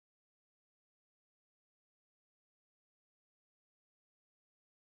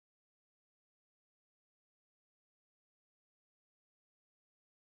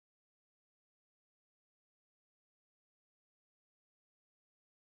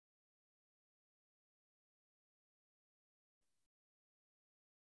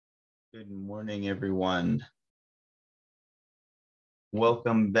Good morning, everyone.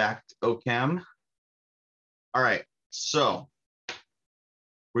 Welcome back to OChem. All right, so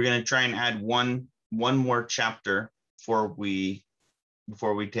we're going to try and add one more chapter before we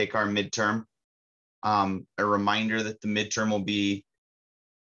take our midterm. A reminder that the midterm will be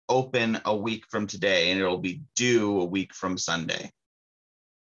open a week from today, and it'll be due a week from Sunday.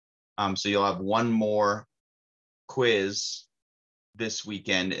 So you'll have one more quiz this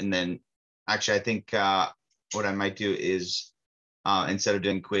weekend, and then actually, I think what I might do is instead of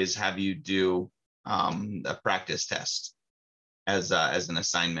doing quiz, have you do a practice test as an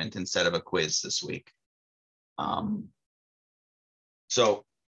assignment instead of a quiz this week. So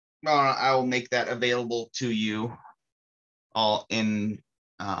I will make that available to you all in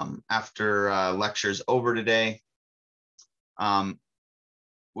after lectures over today.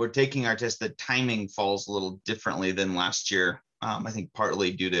 We're taking our test. The timing falls a little differently than last year. I think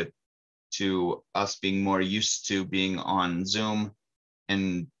partly due to us being more used to being on Zoom,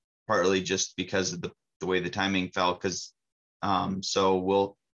 and partly just because of the way the timing fell. Because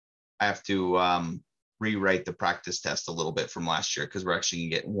so I have to rewrite the practice test a little bit from last year because we're actually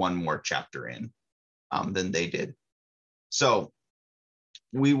gonna get one more chapter in than they did. So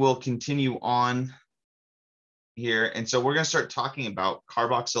we will continue on here, and so we're gonna start talking about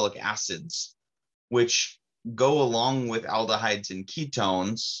carboxylic acids, which go along with aldehydes and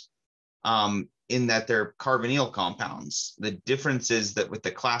ketones in that they're carbonyl compounds. The difference is that with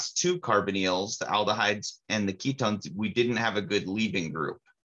the class 2 carbonyls, the aldehydes and the ketones, we didn't have a good leaving group.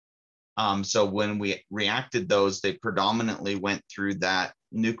 So when we reacted those, they predominantly went through that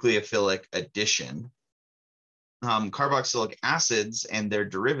nucleophilic addition. Carboxylic acids and their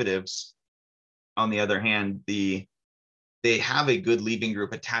derivatives, on the other hand, they have a good leaving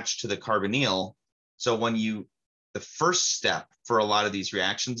group attached to the carbonyl. So the first step for a lot of these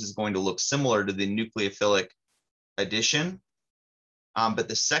reactions is going to look similar to the nucleophilic addition. But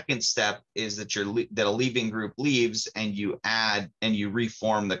the second step is that a leaving group leaves and you add and you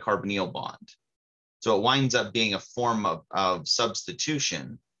reform the carbonyl bond. So it winds up being a form of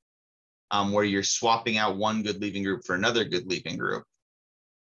substitution where you're swapping out one good leaving group for another good leaving group,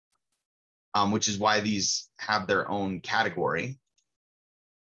 which is why these have their own category.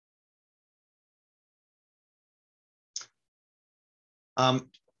 I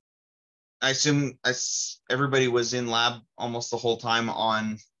assume everybody was in lab almost the whole time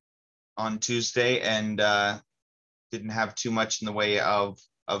on Tuesday and didn't have too much in the way of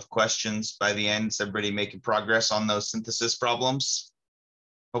questions by the end. Is everybody making progress on those synthesis problems?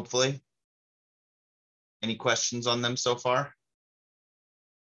 Hopefully. Any questions on them so far?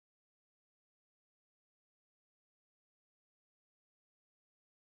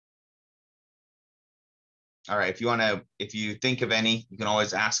 All right, if you think of any, you can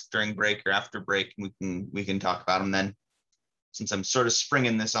always ask during break or after break, and we can talk about them then, since I'm sort of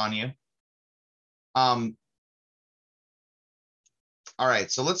springing this on you. All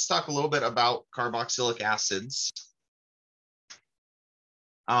right, so let's talk a little bit about carboxylic acids.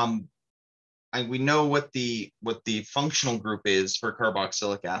 We know what the functional group is for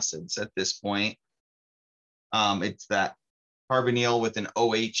carboxylic acids at this point. It's that carbonyl with an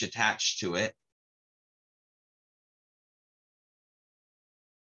OH attached to it.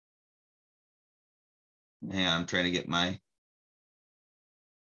 And I'm trying to get my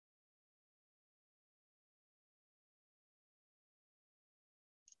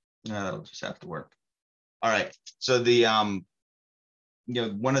that'll just have to work. All right, so the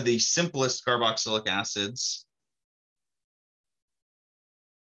one of the simplest carboxylic acids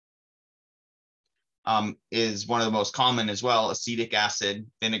is one of the most common as well, acetic acid,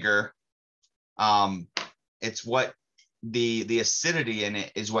 vinegar. It's what the acidity in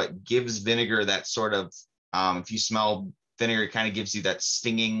it is what gives vinegar that sort of, if you smell vinegar, it kind of gives you that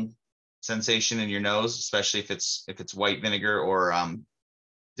stinging sensation in your nose, especially if it's white vinegar or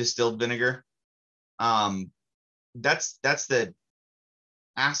distilled vinegar. That's the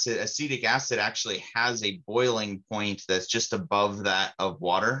acid. Acetic acid actually has a boiling point that's just above that of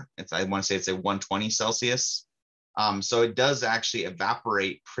water. I want to say it's a 120 Celsius. So it does actually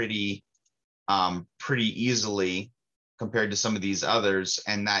evaporate pretty easily compared to some of these others,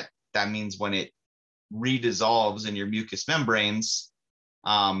 and that means when it redissolves in your mucous membranes,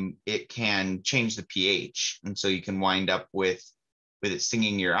 it can change the pH, and so you can wind up with it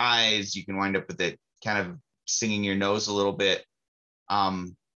stinging your eyes. You can wind up with it kind of stinging your nose a little bit,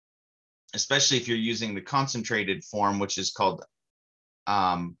 especially if you're using the concentrated form, which is called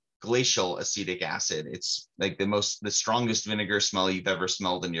glacial acetic acid. It's like the strongest vinegar smell you've ever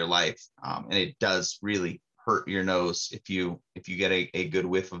smelled in your life, and it does really hurt your nose if you get a good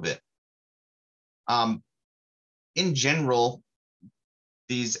whiff of it. In general,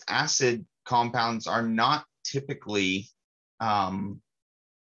 these acid compounds are not typically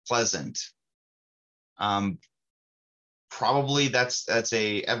pleasant. Probably that's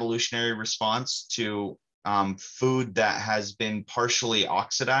a evolutionary response to food that has been partially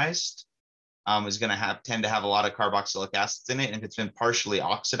oxidized. Is going to tend to have a lot of carboxylic acids in it. And if it's been partially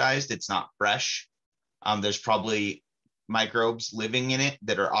oxidized, it's not fresh. There's probably microbes living in it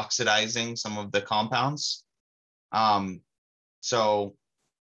that are oxidizing some of the compounds. So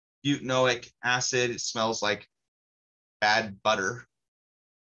butanoic acid, it smells like bad butter.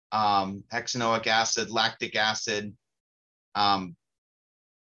 Hexanoic acid, lactic acid,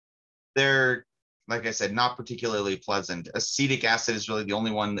 they're, like I said, not particularly pleasant. Acetic acid is really the only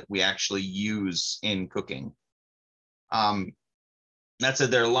one that we actually use in cooking. That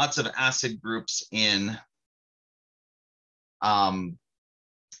said, there are lots of acid groups in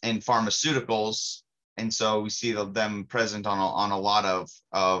pharmaceuticals, and so we see them present on a lot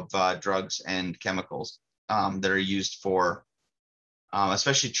of drugs and chemicals that are used for,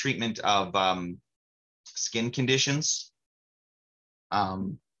 especially treatment of skin conditions.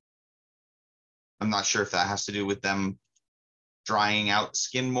 I'm not sure if that has to do with them drying out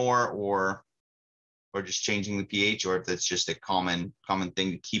skin more, or just changing the pH, or if it's just a common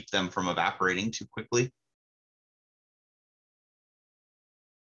thing to keep them from evaporating too quickly.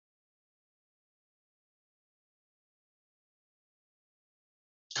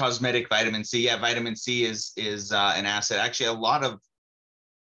 Cosmetic vitamin C. Yeah, vitamin C is an acid. Actually, a lot of,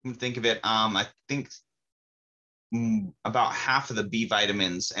 think of it, I think about half of the B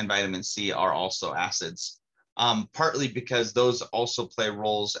vitamins and vitamin C are also acids, partly because those also play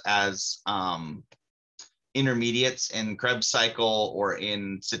roles as intermediates in Krebs cycle or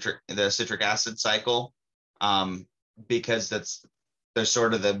in the citric acid cycle, because they're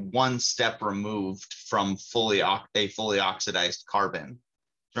sort of the one step removed from a fully oxidized carbon.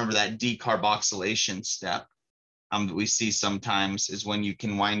 Remember that decarboxylation step that we see sometimes is when you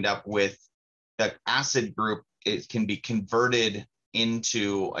can wind up with the acid group. It can be converted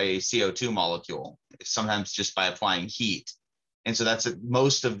into a CO2 molecule, sometimes just by applying heat. And so that's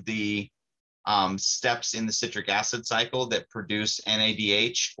most of the steps in the citric acid cycle that produce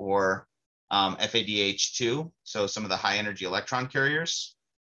NADH or FADH2, so some of the high energy electron carriers.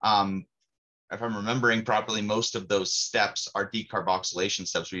 If I'm remembering properly, most of those steps are decarboxylation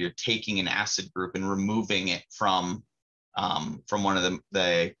steps, where you're taking an acid group and removing it from one of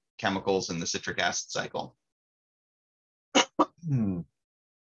the chemicals in the citric acid cycle.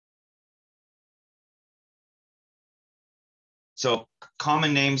 So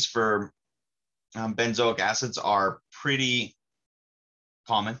common names for benzoic acids are pretty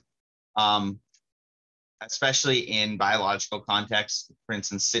common, especially in biological contexts. For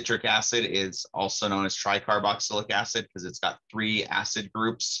instance, citric acid is also known as tricarboxylic acid because it's got 3 acid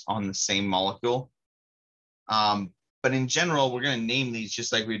groups on the same molecule. But in general, we're going to name these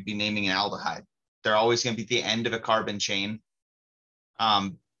just like we'd be naming an aldehyde. They're always going to be the end of a carbon chain,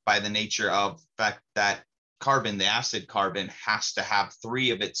 by the nature of the fact that carbon, the acid carbon, has to have 3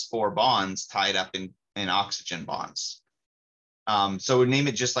 of its 4 bonds tied up in oxygen bonds. So we name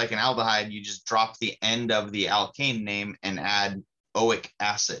it just like an aldehyde. You just drop the end of the alkane name and add oic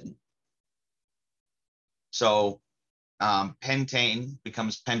acid. So pentane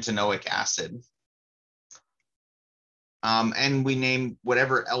becomes pentanoic acid. And we name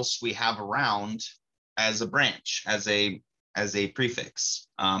whatever else we have around as a branch, as a prefix.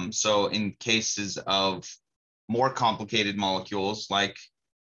 So in cases of more complicated molecules, like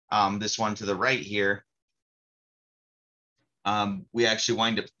this one to the right here, we actually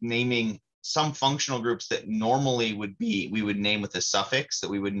wind up naming some functional groups that normally we would name with a suffix that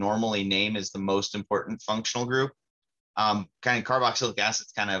we would normally name as the most important functional group. Kind of carboxylic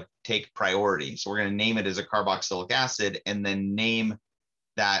acids kind of take priority. So we're going to name it as a carboxylic acid and then name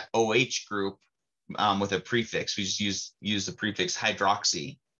that OH group with a prefix. We just use the prefix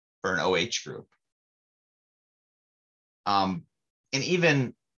hydroxy for an OH group. And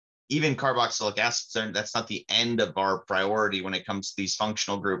even carboxylic acids, that's not the end of our priority when it comes to these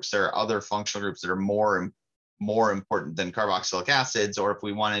functional groups. There are other functional groups that are more important than carboxylic acids, or if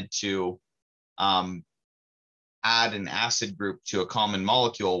we wanted to add an acid group to a common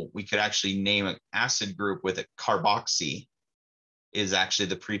molecule, we could actually name an acid group with a carboxy is actually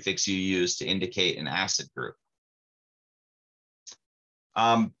the prefix you use to indicate an acid group.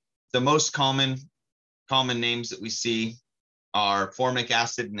 The most common names that we see are formic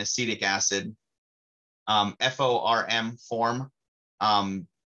acid and acetic acid. FORM, form,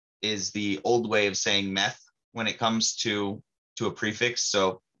 is the old way of saying meth when it comes to a prefix.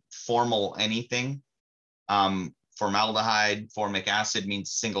 So formal anything. Formaldehyde, formic acid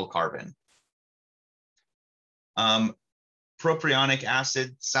means single carbon. Propionic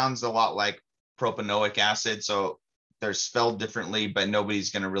acid sounds a lot like propanoic acid, so they're spelled differently, but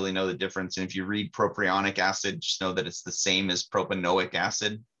nobody's going to really know the difference. And if you read propionic acid, just know that it's the same as propanoic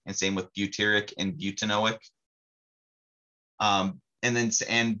acid, and same with butyric and butanoic. And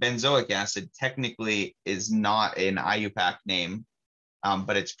benzoic acid technically is not an IUPAC name,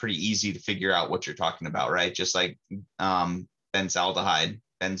 but it's pretty easy to figure out what you're talking about, right? Just like benzaldehyde,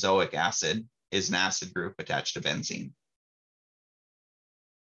 benzoic acid is an acid group attached to benzene.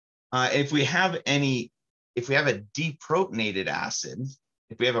 If we have a deprotonated acid,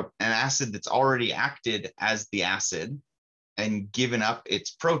 if we have an acid that's already acted as the acid and given up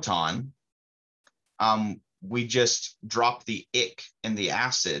its proton, we just drop the ic in the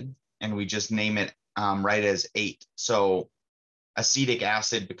acid and we just name it right as ate. So acetic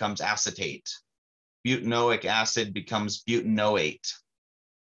acid becomes acetate. Butanoic acid becomes butanoate,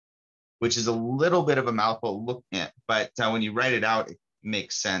 which is a little bit of a mouthful looking at, but when you write it out, it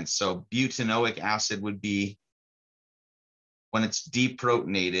makes sense. So butanoic acid would be, when it's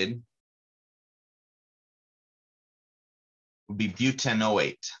deprotonated, would be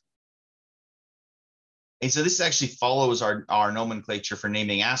butanoate. And so this actually follows our nomenclature for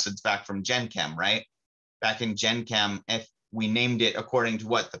naming acids back from Gen Chem, right? Back in Gen Chem, if we named it according to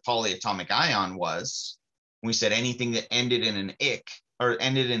what the polyatomic ion was, we said anything that ended in an ic or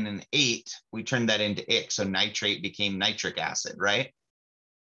ended in an ate, we turned that into ic. So nitrate became nitric acid, right?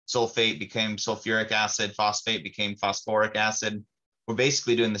 Sulfate became sulfuric acid, phosphate became phosphoric acid. We're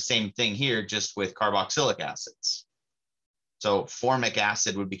basically doing the same thing here, just with carboxylic acids. So formic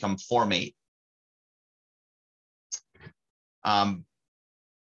acid would become formate.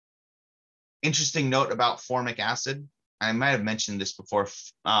 Interesting note about formic acid. I might have mentioned this before.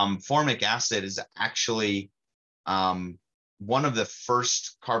 Formic acid is actually one of the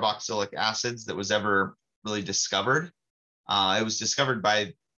first carboxylic acids that was ever really discovered. It was discovered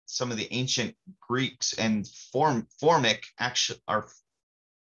by some of the ancient Greeks, and formic actually, or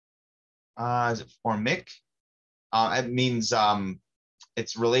is it formic? It means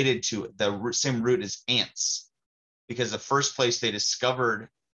it's related to the same root as ants, because the first place they discovered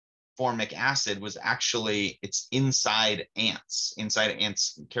formic acid was actually, it's inside ants. Inside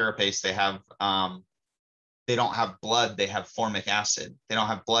ants' carapace, they have they don't have blood, they have formic acid. They don't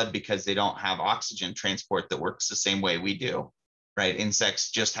have blood because they don't have oxygen transport that works the same way we do, right?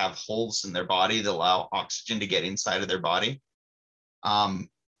 Insects just have holes in their body that allow oxygen to get inside of their body. And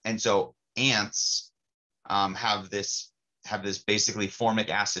so ants have this basically formic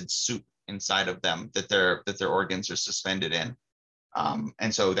acid soup inside of them that their organs are suspended in.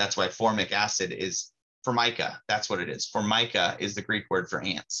 And so that's why formic acid is formica. That's what it is. Formica is the Greek word for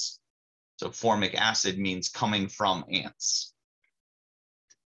ants. So formic acid means coming from ants.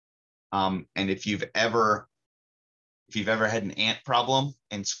 And if you've ever had an ant problem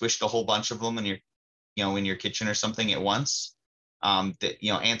and squished a whole bunch of them in your kitchen or something at once, that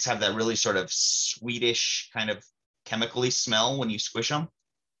ants have that really sort of sweetish kind of chemically smell when you squish them.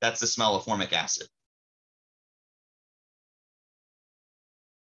 That's the smell of formic acid.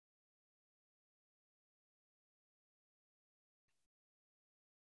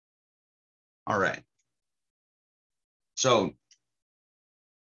 All right. So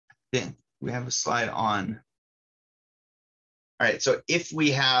then we have a slide on. All right. So if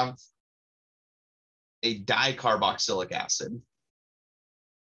we have a dicarboxylic acid,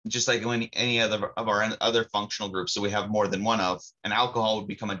 just like any other of our other functional groups, so we have more than one of, an alcohol would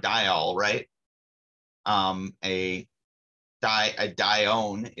become a diol, right? A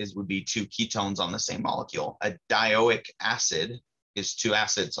dione would be two ketones on the same molecule. A dioic acid is two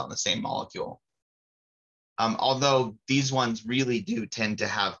acids on the same molecule. Although these ones really do tend to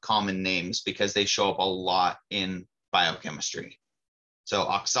have common names because they show up a lot in biochemistry. So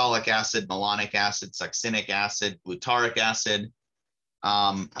oxalic acid, malonic acid, succinic acid, glutaric acid.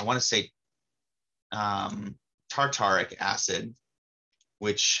 I want to say tartaric acid,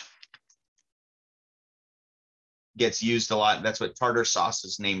 which gets used a lot. That's what tartar sauce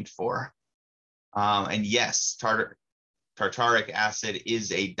is named for. And yes, tartaric acid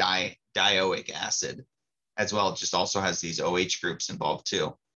is a dioic acid as well. It just also has these OH groups involved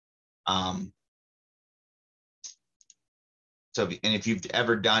too. So, and if you've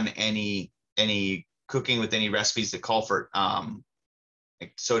ever done any cooking with any recipes that call for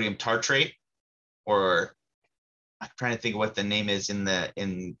like sodium tartrate, or I'm trying to think of what the name is in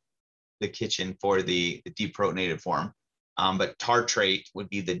the kitchen for the deprotonated form, but tartrate would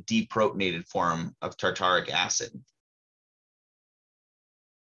be the deprotonated form of tartaric acid.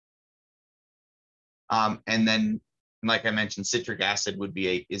 And then, like I mentioned, citric acid would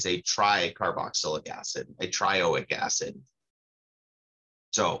be is a tricarboxylic acid, a trioic acid.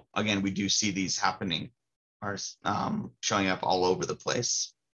 So again, we do see these happening, are showing up all over the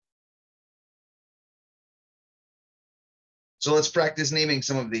place. So let's practice naming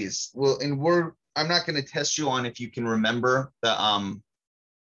some of these. Well, and I'm not going to test you on if you can remember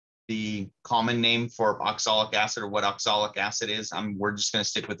the common name for oxalic acid or what oxalic acid is. We're just going to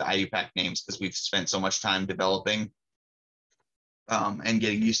stick with the IUPAC names because we've spent so much time developing and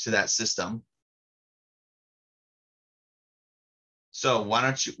getting used to that system. So why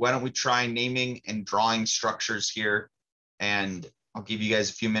don't we try naming and drawing structures here, and I'll give you guys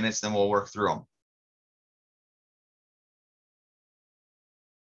a few minutes, then we'll work through them.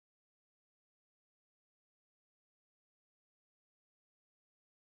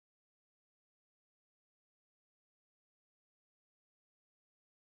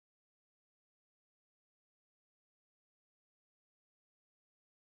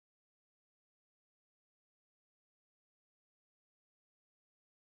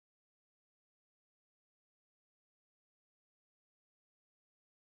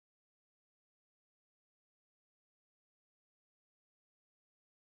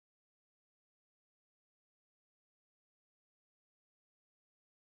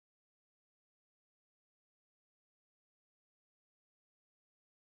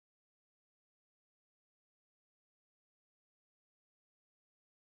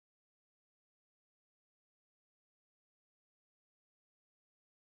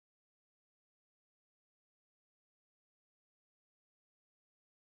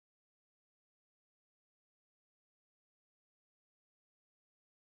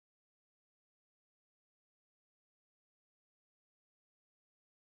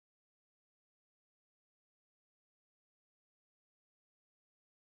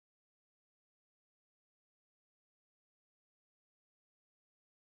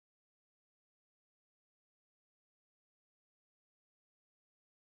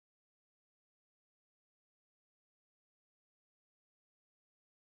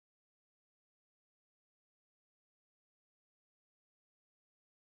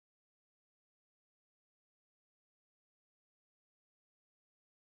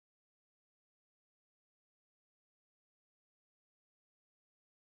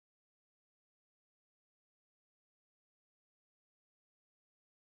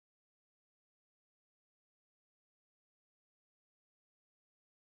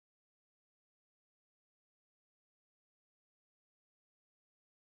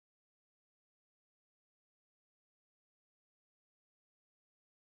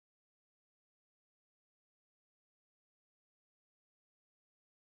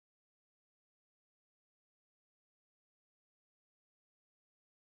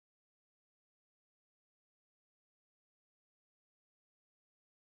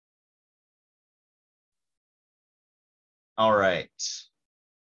 All right.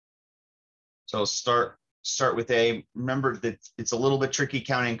 So start with A. Remember that it's a little bit tricky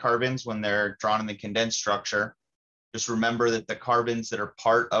counting carbons when they're drawn in the condensed structure. Just remember that the carbons that are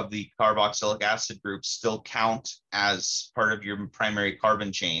part of the carboxylic acid group still count as part of your primary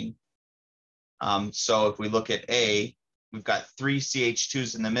carbon chain. So if we look at A, we've got 3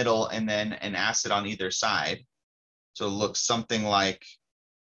 CH2s in the middle and then an acid on either side. So it looks something like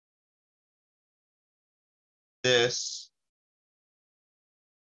this.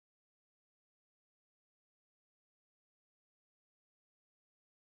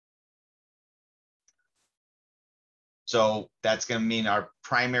 So that's going to mean our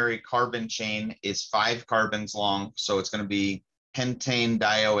primary carbon chain is 5 carbons long. So it's going to be pentane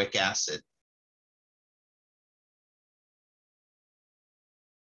dioic acid.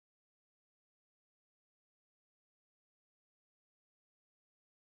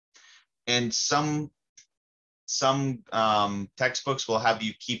 And some textbooks will have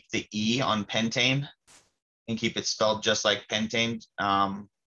you keep the E on pentane and keep it spelled just like pentane and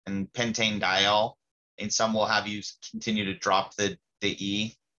pentane diol. And some will have you continue to drop the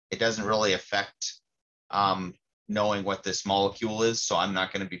E. It doesn't really affect knowing what this molecule is, so I'm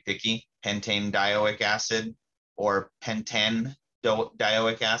not going to be picky. Pentane dioic acid or pentane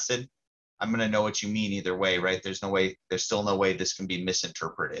dioic acid. I'm going to know what you mean either way, right? There's still no way this can be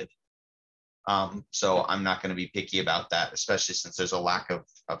misinterpreted. So I'm not going to be picky about that, especially since there's a lack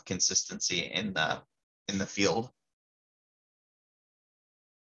of consistency in the field.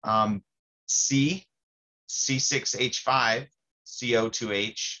 C, C6H5,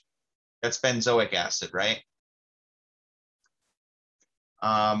 CO2H, that's benzoic acid, right?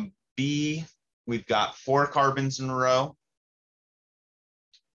 B, we've got 4 carbons in a row.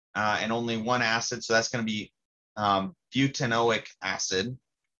 and only one acid, so that's going to be butanoic acid.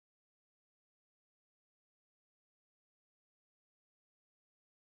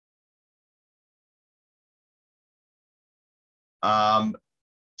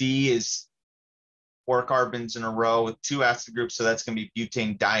 D is 4 carbons in a row with 2 acid groups, so that's going to be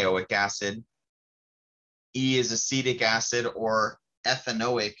butane dioic acid. E is acetic acid or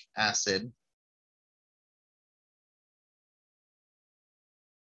ethanoic acid.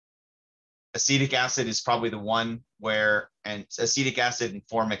 Acetic acid is probably the one where, and acetic acid and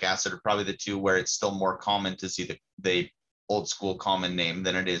formic acid are probably the two where it's still more common to see the old school common name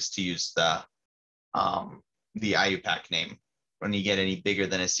than it is to use the IUPAC name. When you get any bigger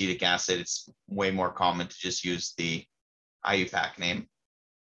than acetic acid, it's way more common to just use the IUPAC name.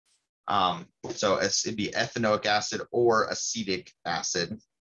 So it'd be ethanoic acid or acetic acid.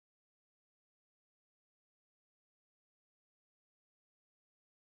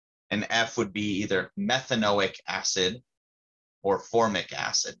 And F would be either methanoic acid or formic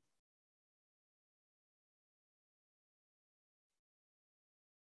acid.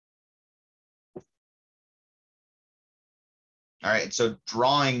 All right, so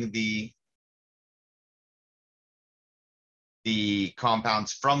drawing the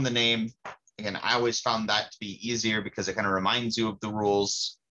compounds from the name, again, I always found that to be easier because it kind of reminds you of the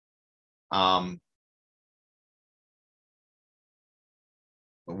rules.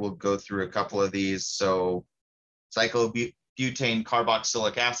 We'll go through a couple of these. So cyclobutane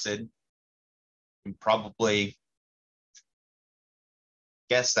carboxylic acid, you can probably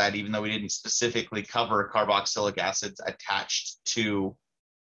guess that even though we didn't specifically cover carboxylic acids attached to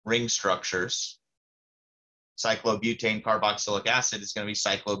ring structures. Cyclobutane carboxylic acid is going to be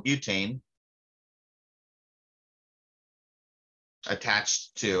cyclobutane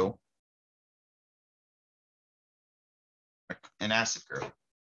attached to an acid group.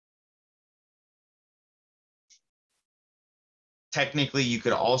 Technically, you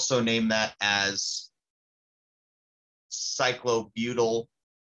could also name that as cyclobutyl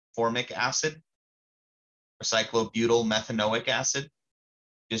formic acid or cyclobutyl methanoic acid.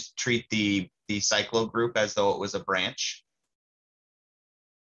 Just treat the cyclo group as though it was a branch.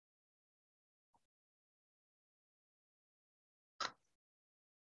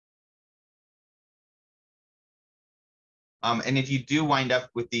 And if you do wind up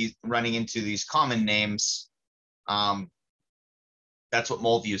with these running into these common names, that's what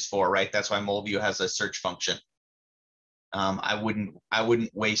MolView is for, right? That's why MolView has a search function. I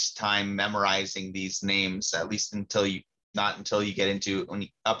wouldn't waste time memorizing these names, at least not until you get into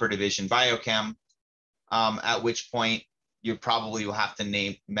upper division biochem, at which point you probably will have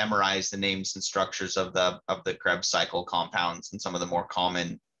to memorize the names and structures of the Krebs cycle compounds and some of the more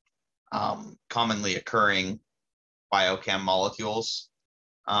commonly occurring biochem molecules.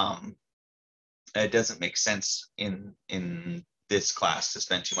 It doesn't make sense in this class to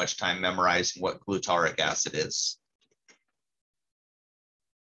spend too much time memorizing what glutaric acid is.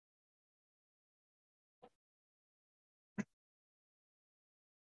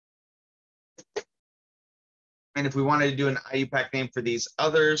 And if we wanted to do an IUPAC name for these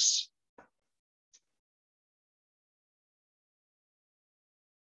others,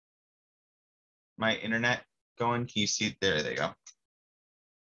 my internet going, can you see it? There they go.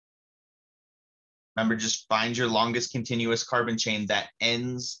 Remember, just find your longest continuous carbon chain that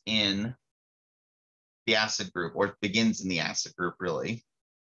ends in the acid group or begins in the acid group, really.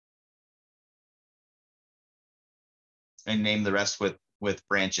 And name the rest with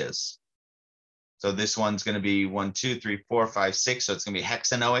branches. So this one's going to be 1, 2, 3, 4, 5, 6. So it's going to be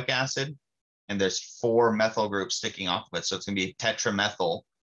hexanoic acid. And there's 4 methyl groups sticking off of it. So it's going to be tetramethyl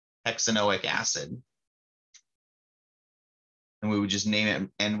hexanoic acid. And we would just name it.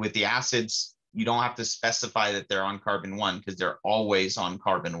 And with the acids, you don't have to specify that they're on carbon 1 because they're always on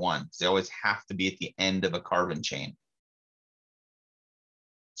carbon 1. They always have to be at the end of a carbon chain.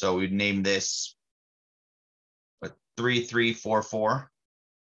 So we'd name this 3344.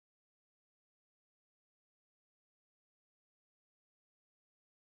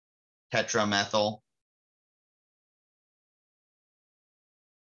 Tetramethyl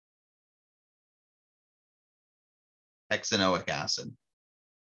hexanoic acid.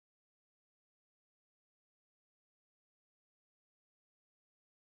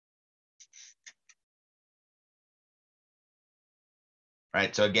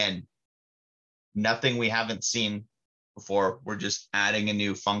 Right, so again, nothing we haven't seen before. We're just adding a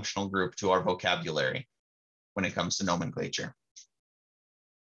new functional group to our vocabulary when it comes to nomenclature.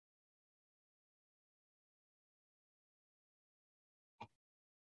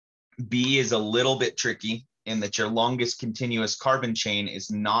 B is a little bit tricky. in that your longest continuous carbon chain is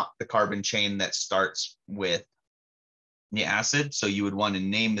not the carbon chain that starts with the acid. So you would want to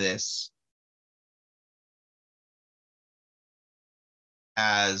name this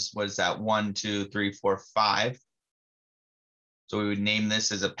as, what is that, 1, 2, 3, 4, 5. So we would name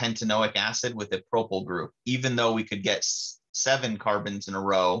this as a pentanoic acid with a propyl group, even though we could get 7 carbons in a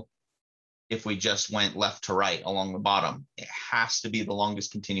row if we just went left to right along the bottom. It has to be the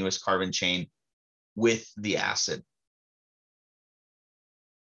longest continuous carbon chain with the acid.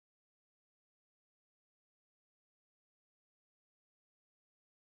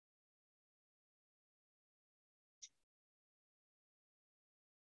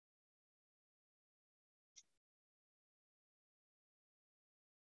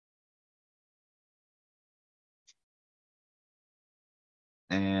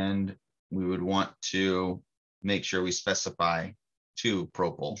 And we would want to make sure we specify 2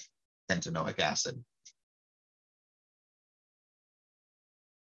 propyl pentanoic acid.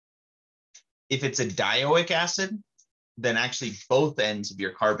 If it's a dioic acid, then actually both ends of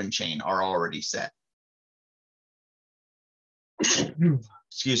your carbon chain are already set.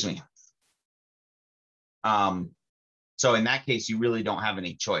 Excuse me. So in that case, you really don't have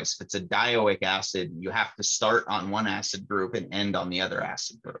any choice. If it's a dioic acid, you have to start on one acid group and end on the other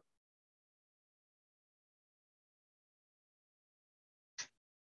acid group.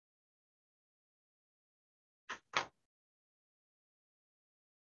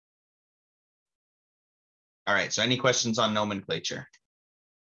 All right, so any questions on nomenclature?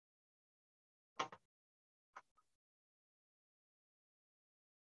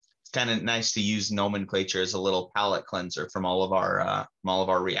 It's kind of nice to use nomenclature as a little palate cleanser from all of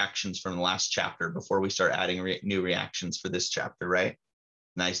our reactions from the last chapter before we start adding new reactions for this chapter, right?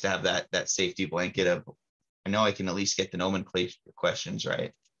 Nice to have that safety blanket of, I know I can at least get the nomenclature questions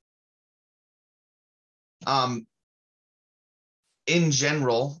right. In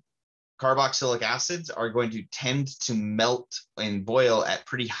general, carboxylic acids are going to tend to melt and boil at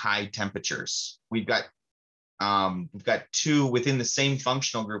pretty high temperatures. We've got 2 within the same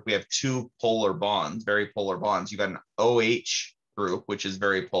functional group. We have 2 polar bonds, very polar bonds. You've got an OH group, which is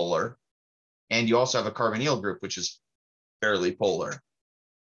very polar, and you also have a carbonyl group, which is fairly polar.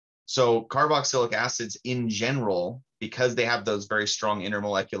 So carboxylic acids in general, because they have those very strong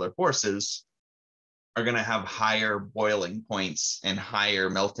intermolecular forces, are going to have higher boiling points and higher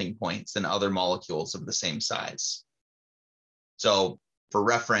melting points than other molecules of the same size. So for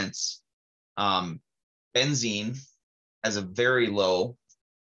reference, benzene has a very low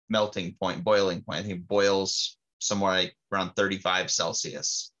melting point, boiling point. I think it boils somewhere like around 35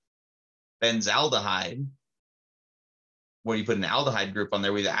 Celsius. Benzaldehyde, where you put an aldehyde group on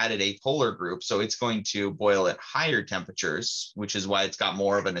there, we've added a polar group. So it's going to boil at higher temperatures, which is why it's got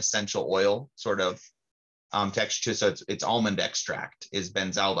more of an essential oil sort of texture. So it's almond extract is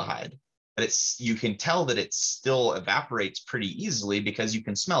benzaldehyde. But you can tell that it still evaporates pretty easily because you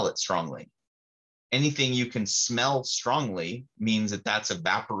can smell it strongly. Anything you can smell strongly means that that's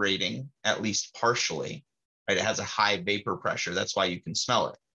evaporating at least partially, right? It has a high vapor pressure. That's why you can smell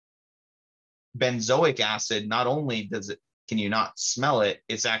it. Benzoic acid, not only can you not smell it,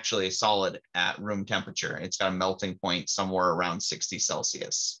 it's actually a solid at room temperature. It's got a melting point somewhere around 60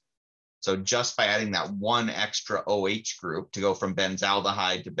 Celsius. So just by adding that 1 extra OH group to go from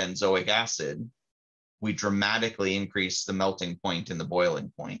benzaldehyde to benzoic acid, we dramatically increase the melting point and the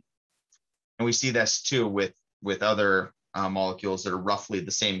boiling point. And we see this too with other molecules that are roughly the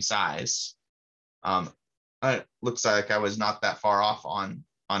same size. It looks like I was not that far off on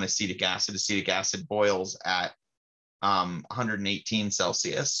acetic acid. Acetic acid boils at 118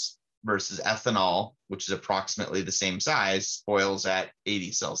 Celsius versus ethanol, which is approximately the same size, boils at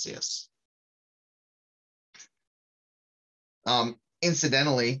 80 Celsius.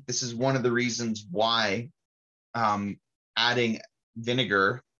 Incidentally, this is one of the reasons why adding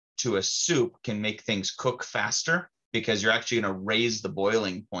vinegar to a soup can make things cook faster, because you're actually going to raise the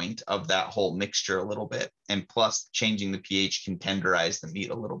boiling point of that whole mixture a little bit. And plus, changing the pH can tenderize the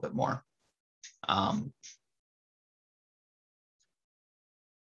meat a little bit more.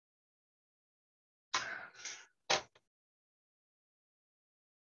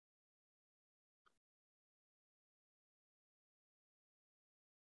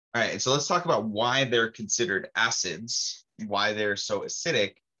 All right, so let's talk about why they're considered acids, why they're so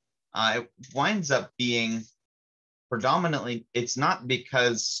acidic. It winds up being predominantly, it's not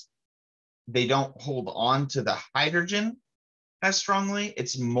because they don't hold on to the hydrogen as strongly.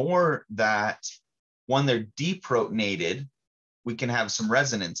 It's more that when they're deprotonated, we can have some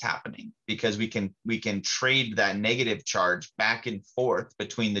resonance happening because we can trade that negative charge back and forth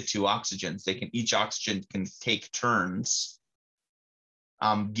between the two oxygens. Each oxygen can take turns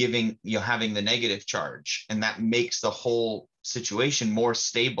having the negative charge, and that makes the whole situation more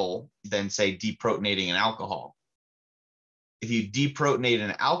stable than, say, deprotonating an alcohol. If you deprotonate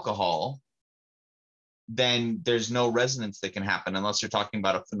an alcohol, then there's no resonance that can happen unless you're talking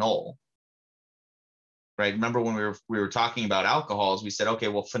about a phenol. Right? Remember when we were talking about alcohols, we said, okay,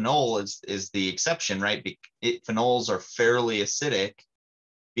 well, phenol is the exception, right? Phenols are fairly acidic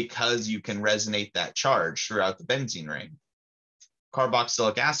because you can resonate that charge throughout the benzene ring.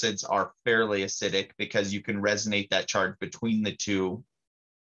 Carboxylic acids are fairly acidic because you can resonate that charge between the two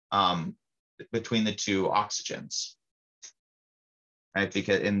oxygens, right?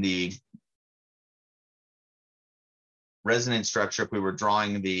 Because in the resonance structure, if we were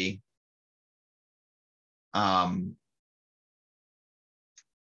drawing the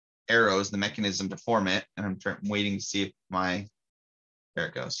arrows, the mechanism to form it, and I'm waiting to see if there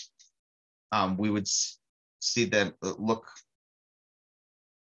it goes. We would see that look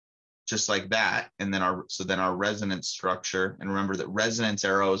just like that, and then our resonance structure. And remember that resonance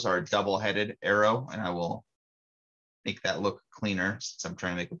arrows are a double-headed arrow, and I will make that look cleaner since I'm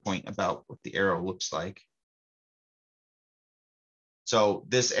trying to make a point about what the arrow looks like. So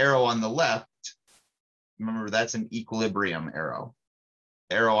this arrow on the left, remember that's an equilibrium arrow.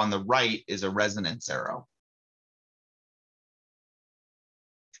 The arrow on the right is a resonance arrow.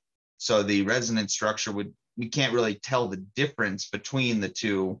 So the resonance structure we can't really tell the difference between the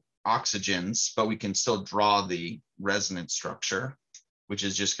two oxygens, but we can still draw the resonance structure, which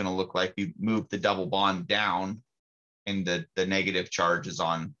is just going to look like you move the double bond down and the negative charge is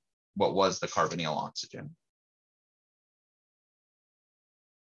on what was the carbonyl oxygen.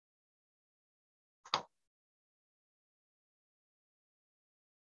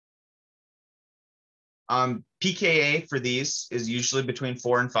 pKa for these is usually between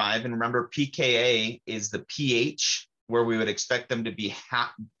 4 and 5. And remember, pKa is the pH where we would expect them to be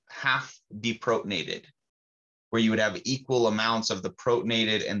half deprotonated, where you would have equal amounts of the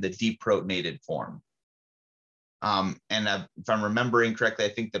protonated and the deprotonated form. And if I'm remembering correctly, I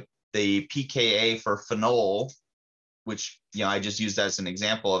think the pKa for phenol, which I just used as an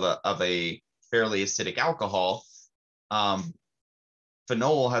example of a fairly acidic alcohol,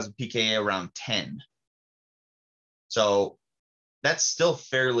 phenol has a pKa around 10. So that's still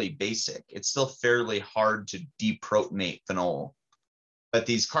fairly basic. It's still fairly hard to deprotonate phenol. But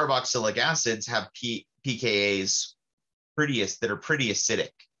these carboxylic acids have pKas that are pretty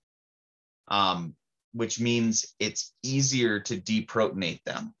acidic, which means it's easier to deprotonate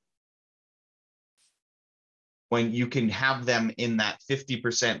them. When you can have them in that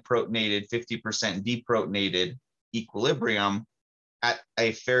 50% protonated, 50% deprotonated equilibrium at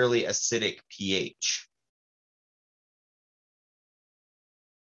a fairly acidic pH.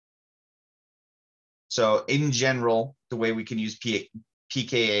 So in general, the way we can use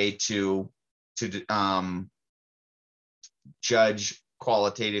pKa to judge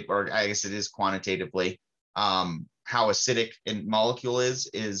qualitative, or I guess it is quantitatively, how acidic a molecule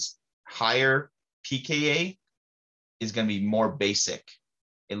is higher pKa is going to be more basic.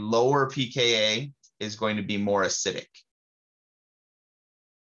 A lower pKa is going to be more acidic.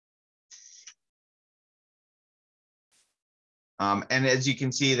 And as you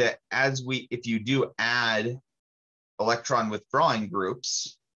can see that if you do add electron withdrawing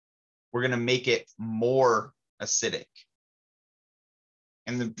groups, we're going to make it more acidic.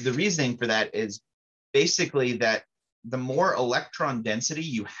 And the reasoning for that is basically that the more electron density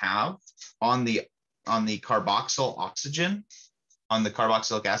you have on the carboxyl oxygen, on the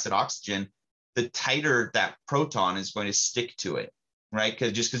carboxylic acid oxygen, the tighter that proton is going to stick to it, right?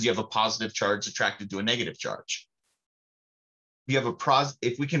 Because you have a positive charge attracted to a negative charge. You have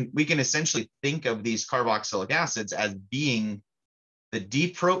we can essentially think of these carboxylic acids as being the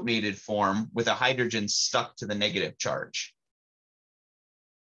deprotonated form with a hydrogen stuck to the negative charge.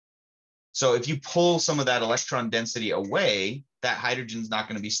 So if you pull some of that electron density away, that hydrogen's not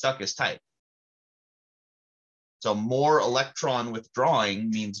going to be stuck as tight. So more electron withdrawing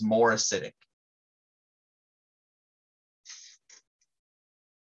means more acidic.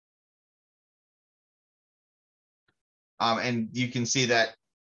 And you can see that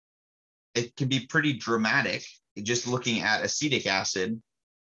it can be pretty dramatic just looking at acetic acid.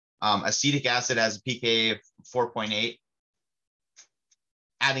 Acetic acid has a pKa of 4.8.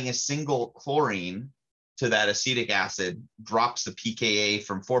 Adding a single chlorine to that acetic acid drops the pKa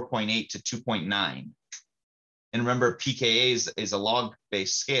from 4.8 to 2.9. And remember, pKa is a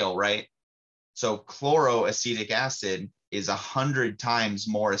log-based scale, right? So chloroacetic acid is 100 times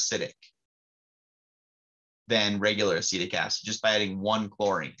more acidic than regular acetic acid just by adding 1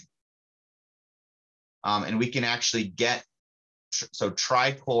 chlorine. And we can actually get, so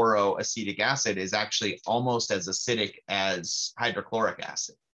trichloroacetic acid is actually almost as acidic as hydrochloric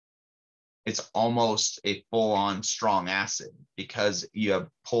acid. It's almost a full-on strong acid because you have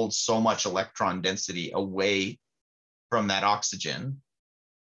pulled so much electron density away from that oxygen.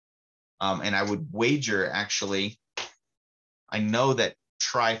 And I would wager, actually, I know that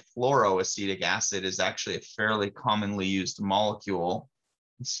trifluoroacetic acid is actually a fairly commonly used molecule.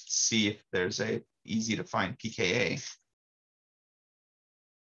 Let's see if there's a easy to find pKa.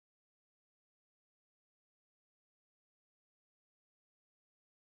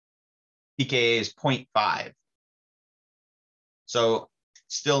 pKa is 0.5. So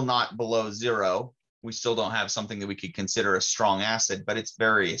still not below 0. We still don't have something that we could consider a strong acid, but it's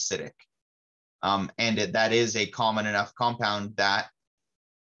very acidic. And that is a common enough compound that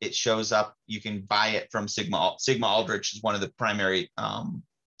it shows up. You can buy it from Sigma. Sigma Aldrich is one of the primary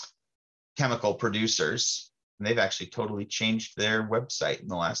chemical producers. And they've actually totally changed their website in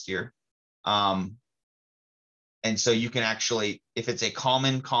the last year. And so you can actually, if it's a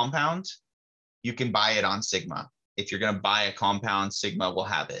common compound, you can buy it on Sigma. If you're going to buy a compound, Sigma will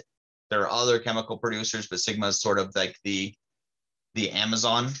have it. There are other chemical producers, but Sigma is sort of like the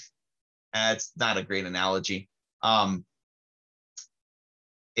Amazon. It's not a great analogy.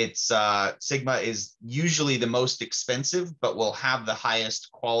 Sigma is usually the most expensive, but will have the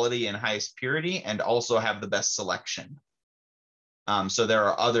highest quality and highest purity, and also have the best selection. So there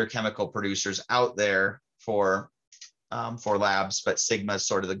are other chemical producers out there for labs, but Sigma is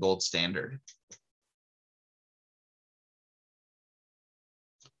sort of the gold standard.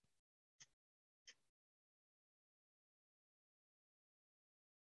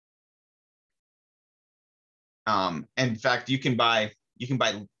 In fact, you can buy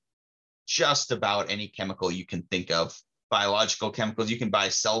just about any chemical you can think of. Biological chemicals, you can buy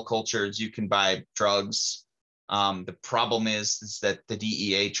cell cultures, you can buy drugs. The problem is that the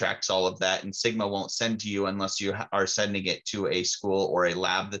DEA tracks all of that, and Sigma won't send to you unless you are sending it to a school or a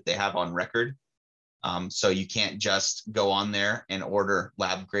lab that they have on record. So you can't just go on there and order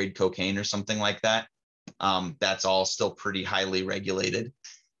lab grade cocaine or something like that. That's all still pretty highly regulated,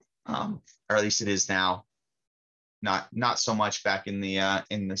 or at least it is now. Not so much back in the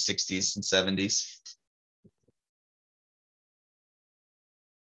 60s and 70s.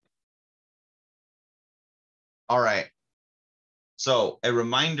 All right. So a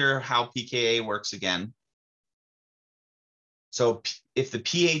reminder how pKa works again. So if the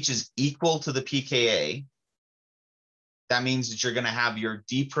pH is equal to the pKa, that means that you're going to have your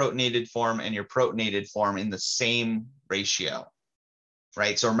deprotonated form and your protonated form in the same ratio,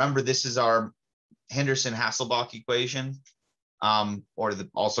 right? So remember, this is our Henderson-Hasselbalch equation, or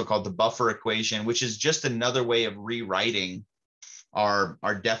also called the buffer equation, which is just another way of rewriting our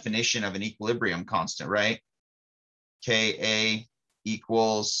definition of an equilibrium constant, right? Ka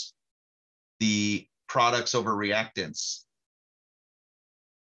equals the products over reactants.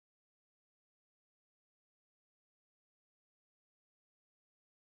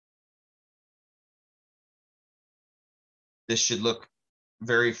 This should look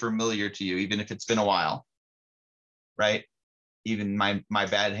very familiar to you, even if it's been a while, right? Even my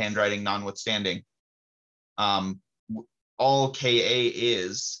bad handwriting notwithstanding. All Ka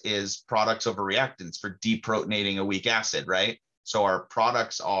is products over reactants for deprotonating a weak acid, right? So our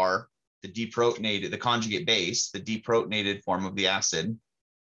products are the conjugate base, the deprotonated form of the acid,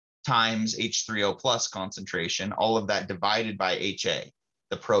 times H3O plus concentration, all of that divided by HA,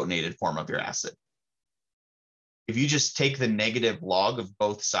 the protonated form of your acid. If you just take the negative log of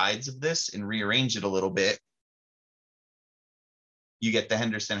both sides of this and rearrange it a little bit, you get the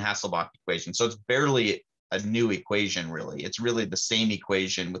Henderson-Hasselbalch equation. So it's barely a new equation, really. It's really the same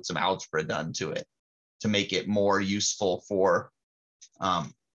equation with some algebra done to it to make it more useful for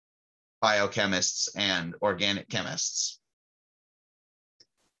biochemists and organic chemists.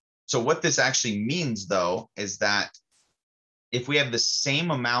 So what this actually means, though, is that if we have the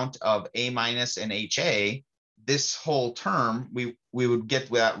same amount of A minus and HA, this whole term, we would get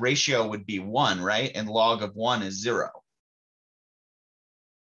that ratio would be 1, right? And log of 1 is 0.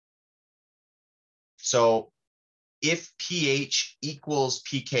 So if pH equals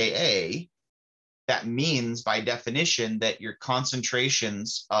pKa, that means by definition that your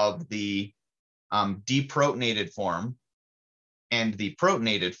concentrations of the deprotonated form and the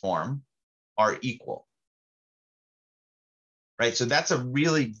protonated form are equal, right? So that's a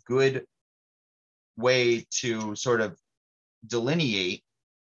really good way to sort of delineate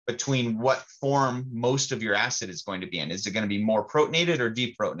between what form most of your acid is going to be in. Is it going to be more protonated or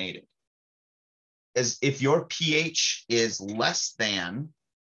deprotonated? As if your pH is less than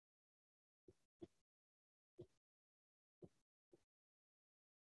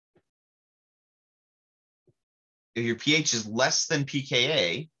if your pH is less than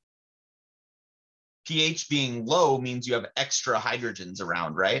pKa, pH being low means you have extra hydrogens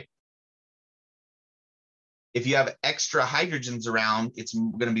around, right? If you have extra hydrogens around, it's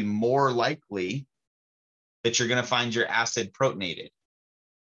going to be more likely that you're going to find your acid protonated.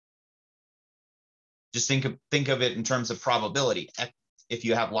 Just think of it in terms of probability. If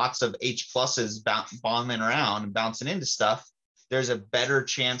you have lots of H pluses bombing around and bouncing into stuff, there's a better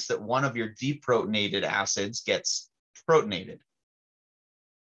chance that one of your deprotonated acids gets protonated.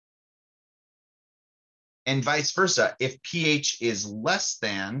 And vice versa, if pH is less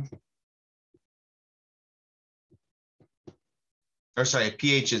than, or sorry, if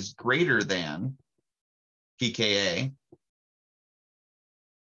pH is greater than pKa,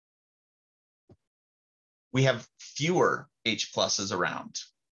 we have fewer H pluses around,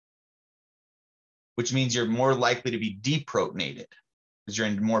 which means you're more likely to be deprotonated because you're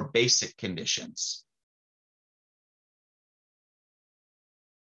in more basic conditions.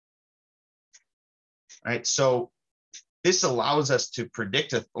 Right, so this allows us to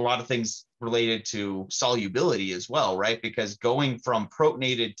predict a lot of things related to solubility as well, right? Because going from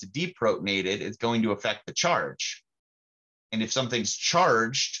protonated to deprotonated is going to affect the charge. And if something's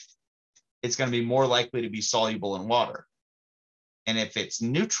charged, it's going to be more likely to be soluble in water. And if it's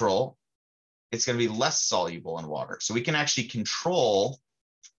neutral, it's going to be less soluble in water. So we can actually control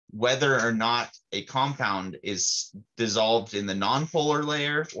whether or not a compound is dissolved in the nonpolar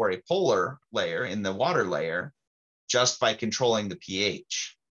layer or a polar layer in the water layer just by controlling the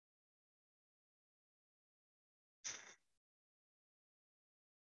pH.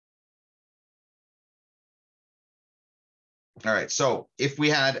 All right, so if we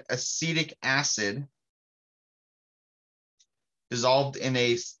had acetic acid dissolved in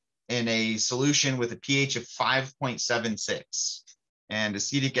a solution with a pH of 5.76, and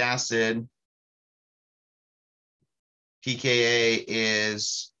acetic acid pKa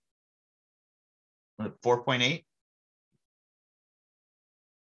is 4.8.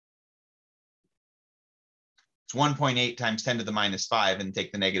 It's 1.8 times 10 to the minus 5 and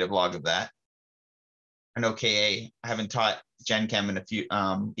take the negative log of that. I know Ka, I haven't taught Gen Chem in a few,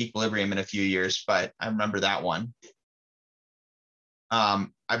 equilibrium in a few years, but I remember that one. I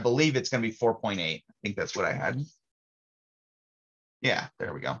believe it's going to be 4.8. I think that's what I had. Yeah,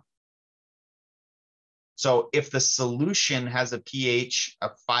 there we go. So if the solution has a pH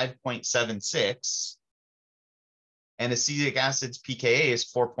of 5.76 and acetic acid's pKa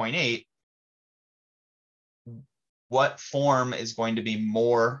is 4.8, what form is going to be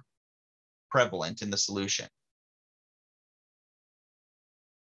more prevalent in the solution?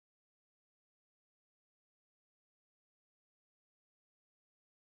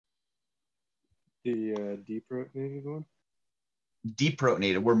 The deprotonated one?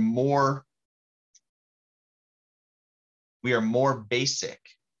 Deprotonated. We are more basic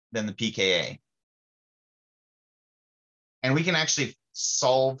than the pKa. And we can actually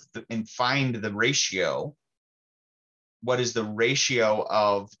solve and find the ratio. What is the ratio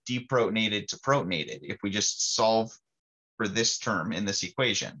of deprotonated to protonated if we just solve for this term in this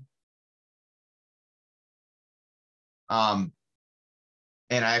equation? And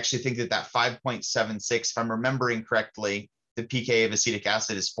I actually think that 5.76, if I'm remembering correctly, the pKa of acetic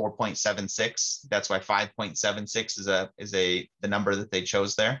acid is 4.76. That's why 5.76 is the number that they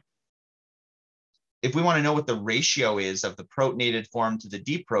chose there. If we want to know what the ratio is of the protonated form to the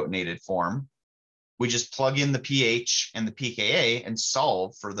deprotonated form, we just plug in the pH and the pKa and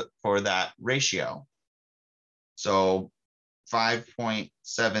solve for that ratio. So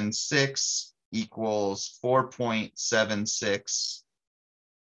 5.76 equals 4.76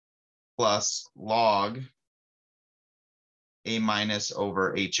 plus log A minus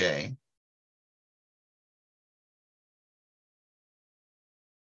over HA.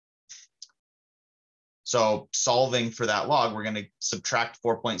 So solving for that log, we're going to subtract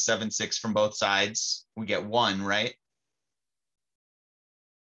 4.76 from both sides. We get 1, right?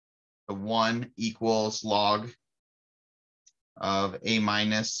 The 1 equals log of A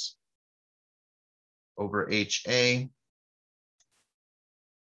minus over HA.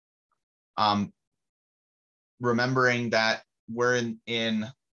 Remembering that we're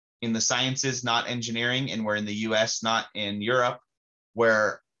in the sciences, not engineering, and we're in the US, not in Europe,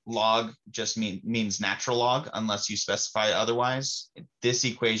 where log just means natural log unless you specify otherwise. This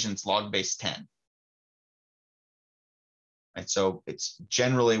equation's log base 10. right? So it's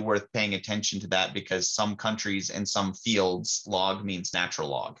generally worth paying attention to that because some countries and some fields, log means natural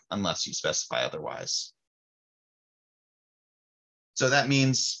log, unless you specify otherwise. So that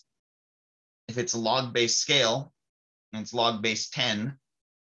means if it's a log-based scale and it's log-based 10,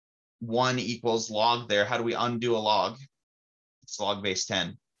 1 equals log there. How do we undo a log? It's log-based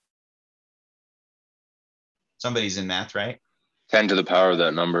 10. Somebody's in math, right? 10 to the power of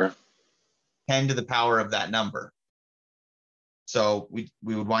that number. 10 to the power of that number. So we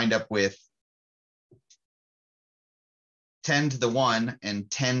would wind up with 10 to the 1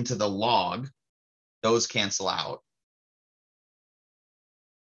 and 10 to the log. Those cancel out.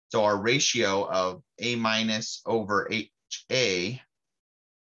 So our ratio of A minus over HA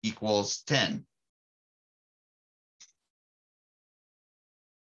equals 10.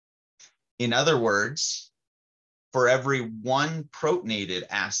 In other words, for every 1 protonated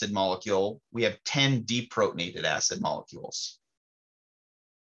acid molecule, we have 10 deprotonated acid molecules.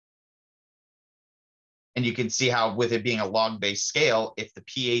 And you can see how with it being a log-based scale, if the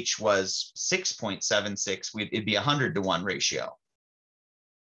pH was 6.76, it'd be 100 to 1 ratio.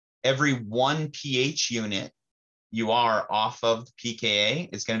 Every 1 pH unit you are off of the pKa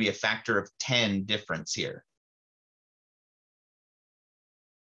is going to be a factor of 10 difference here.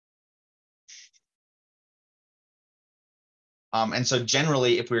 And so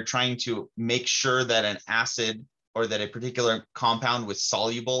generally, if we're trying to make sure that an acid or that a particular compound was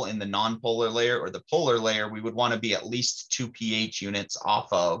soluble in the nonpolar layer or the polar layer, we would want to be at least 2 pH units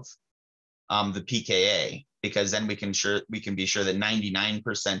off of the pKa, because then we can be sure that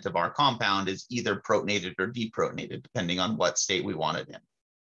 99% of our compound is either protonated or deprotonated, depending on what state we want it in.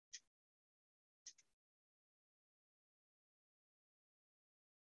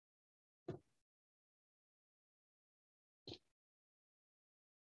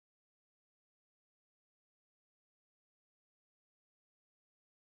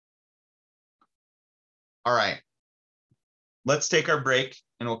 All right, let's take our break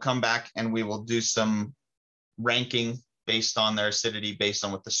and we'll come back and we will do some ranking based on their acidity, based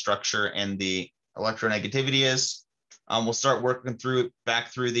on what the structure and the electronegativity is. We'll start working back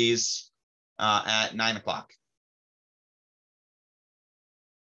through these at 9 o'clock.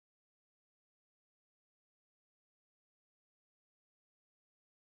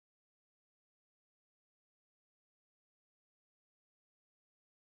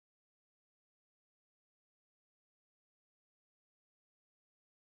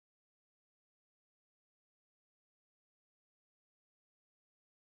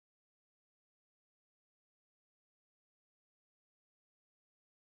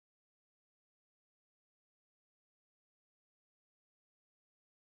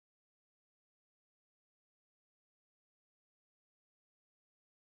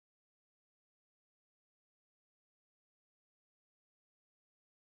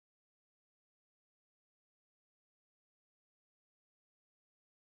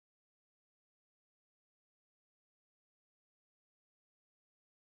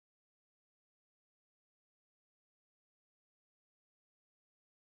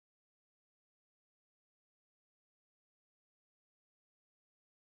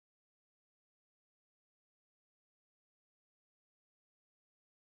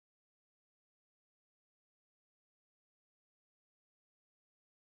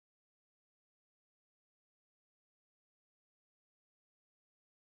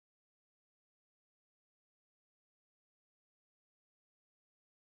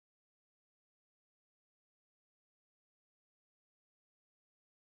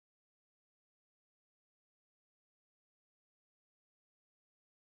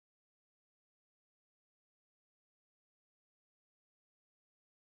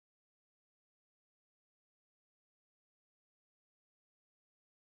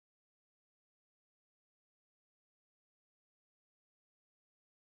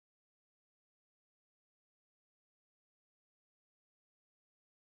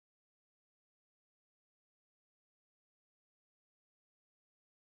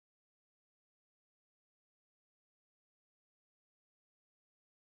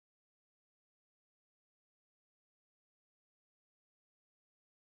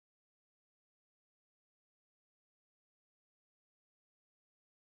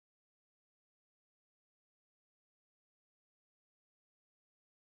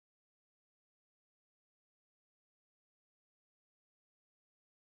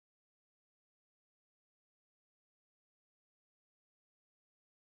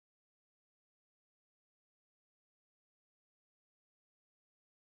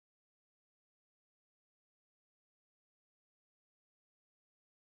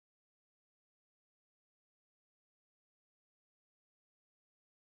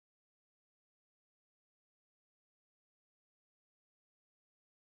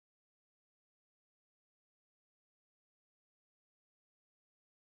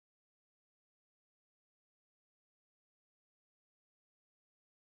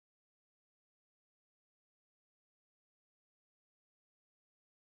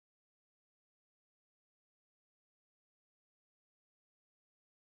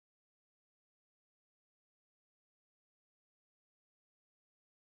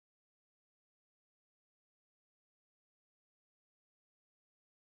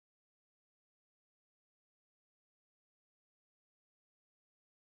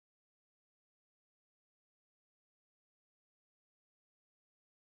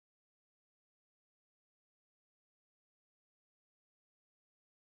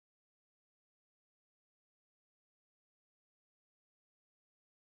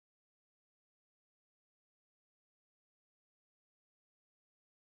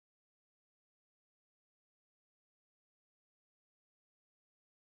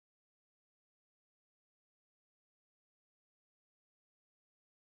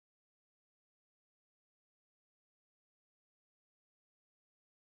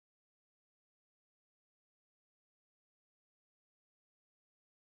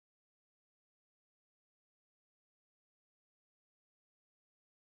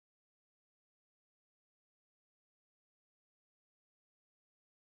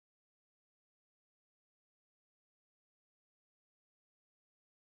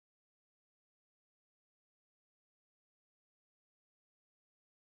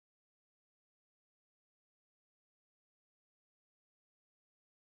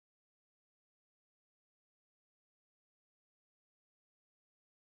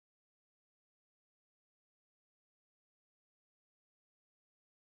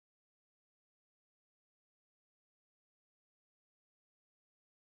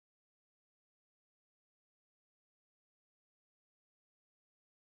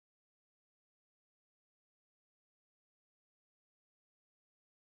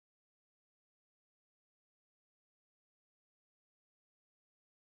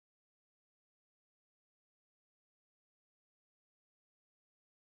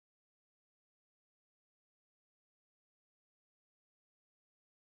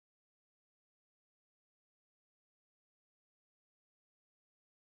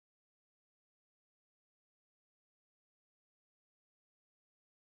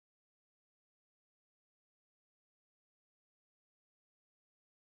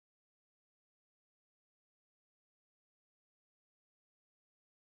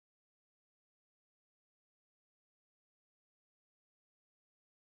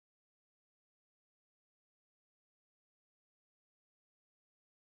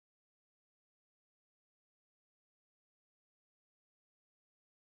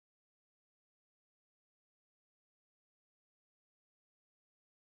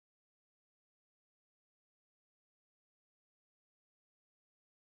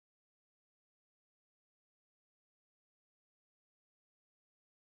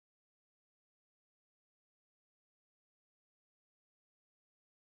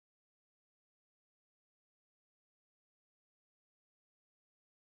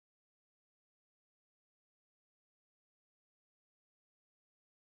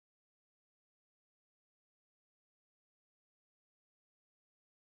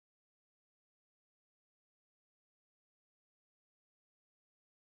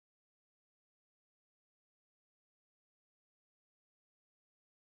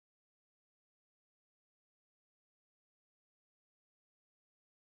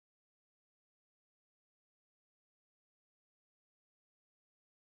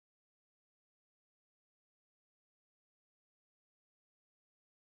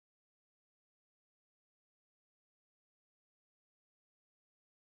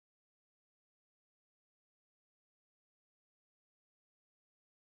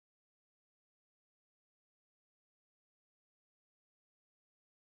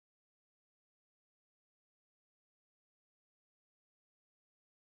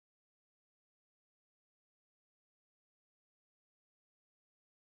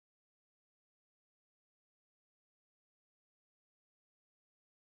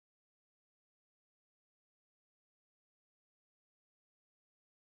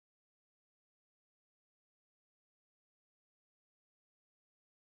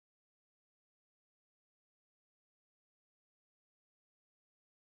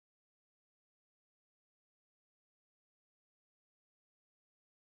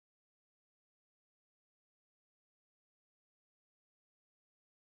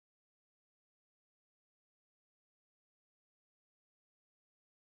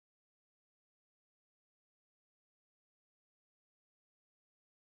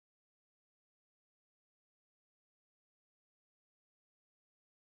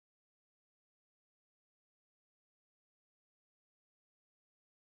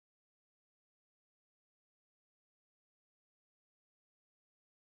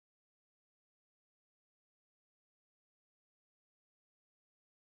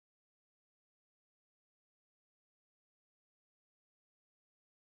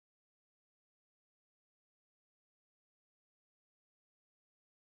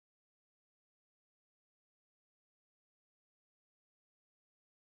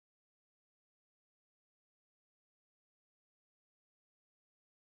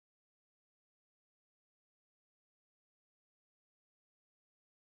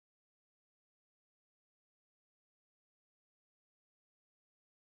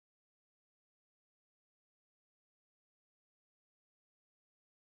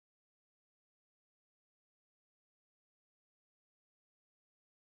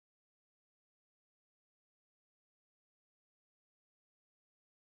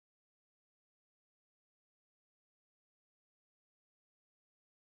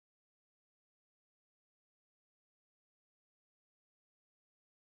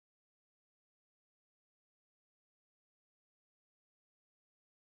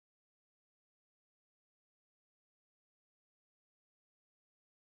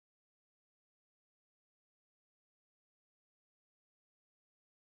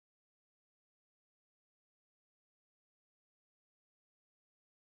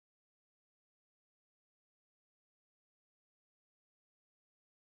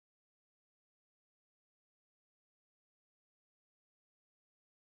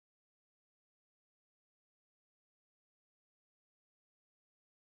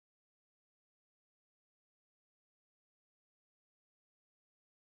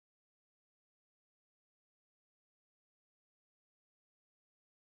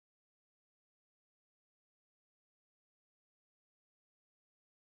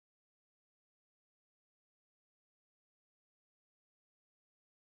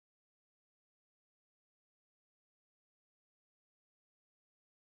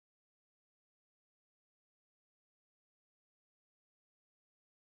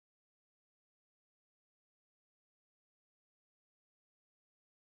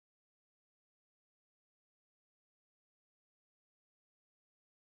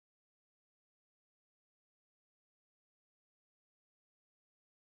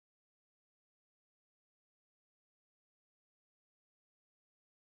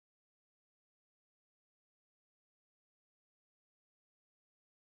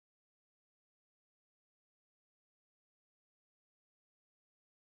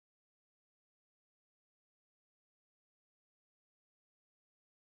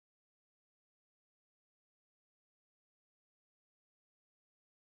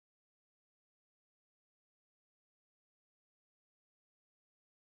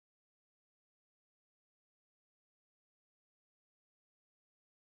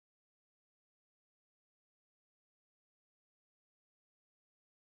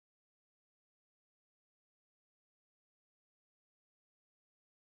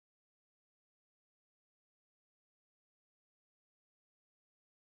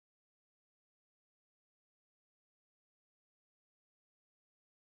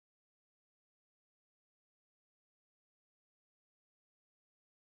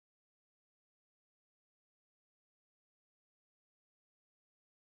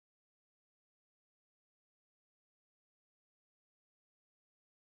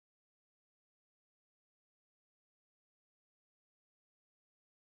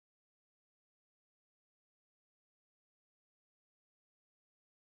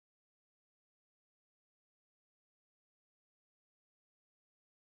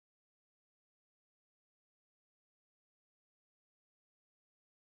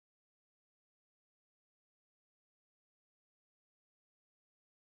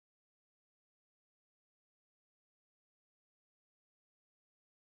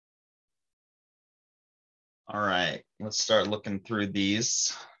 All right, let's start looking through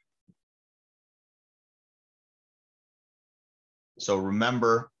these. So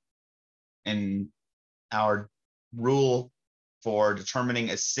remember, in our rule for determining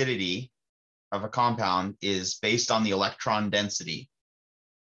acidity of a compound is based on the electron density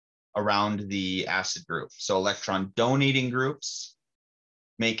around the acid group. So electron donating groups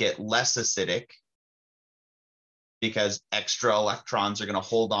make it less acidic because extra electrons are going to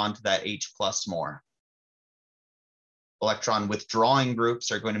hold on to that H plus more. Electron withdrawing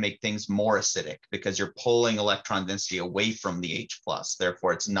groups are going to make things more acidic because you're pulling electron density away from the H plus.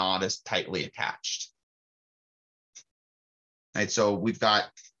 Therefore, it's not as tightly attached. All right, so we've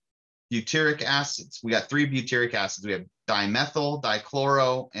got butyric acids. We got 3 butyric acids. We have dimethyl,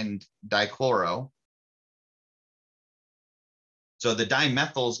 dichloro, and dichloro. So the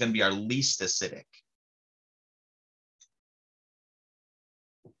dimethyl is going to be our least acidic.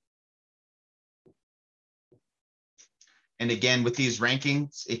 And again, with these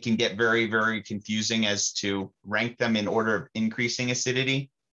rankings, it can get very, very confusing as to rank them in order of increasing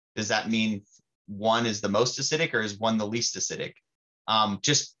acidity. Does that mean 1 is the most acidic or is 1 the least acidic?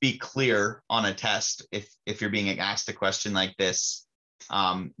 Just be clear on a test. If you're being asked a question like this,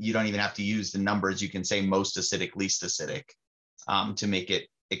 you don't even have to use the numbers. You can say most acidic, least acidic to make it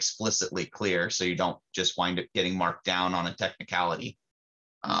explicitly clear so you don't just wind up getting marked down on a technicality,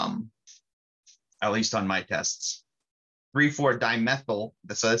 at least on my tests. 3,4 dimethyl,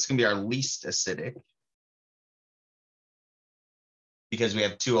 so that's going to be our least acidic because we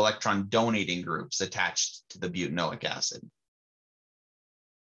have 2 electron donating groups attached to the butanoic acid.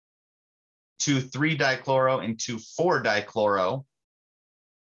 2,3 dichloro and 2,4 dichloro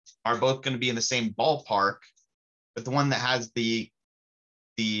are both going to be in the same ballpark, but the one that has the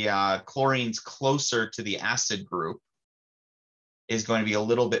chlorines closer to the acid group is going to be a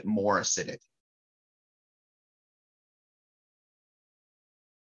little bit more acidic.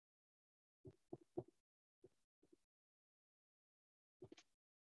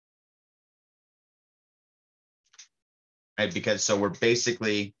 Right, because so we're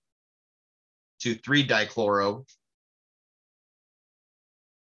basically 2,3 dichloro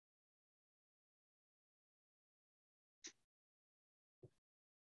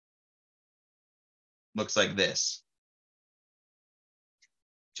looks like this.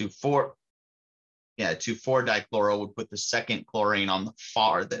 2,4, yeah, 2,4 dichloro would put the second chlorine on the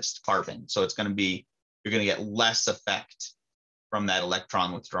farthest carbon. So it's going to be, you're going to get less effect from that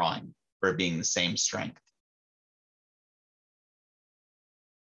electron withdrawing for it being the same strength.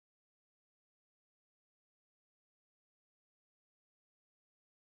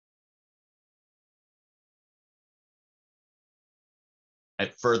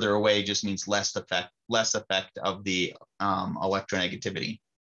 At further away just means less effect of the electronegativity.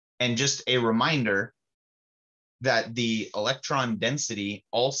 And just a reminder that the electron density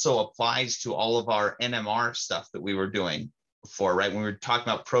also applies to all of our NMR stuff that we were doing before, right? When we were talking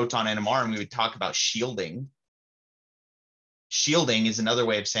about proton NMR and we would talk about shielding. Shielding is another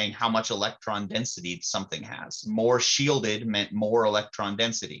way of saying how much electron density something has. More shielded meant more electron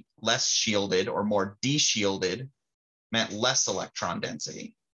density. Less shielded or more deshielded meant less electron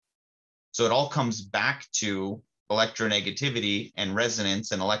density. So it all comes back to electronegativity and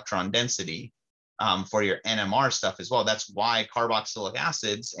resonance and electron density for your NMR stuff as well. That's why carboxylic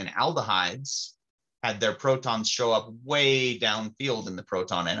acids and aldehydes had their protons show up way downfield in the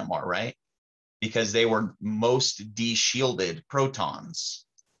proton NMR, right? Because they were most deshielded protons.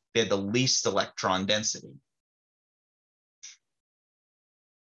 They had the least electron density.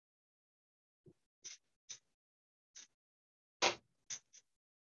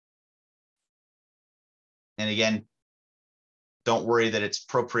 And again, don't worry that it's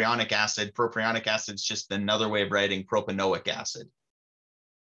propionic acid. Propionic acid is just another way of writing propanoic acid. In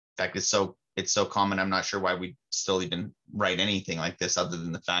fact, it's so common, I'm not sure why we still even write anything like this other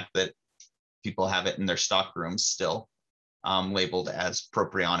than the fact that people have it in their stock rooms still labeled as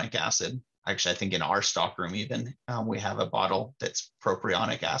propionic acid. Actually, I think in our stock room even, we have a bottle that's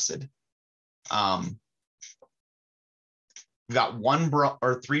propionic acid. We've got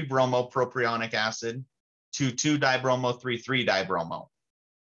 3-bromo-propionic acid, 2,2-dibromo, 3,3-dibromo.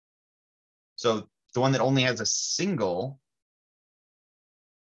 So the one that only has a single,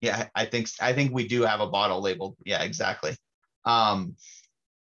 yeah, I think we do have a bottle labeled. Yeah, exactly.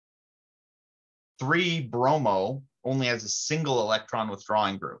 3-bromo only has a single electron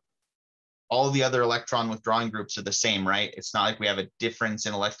withdrawing group. All the other electron withdrawing groups are the same, right? It's not like we have a difference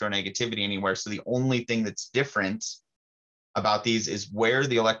in electronegativity anywhere. So the only thing that's different about these is where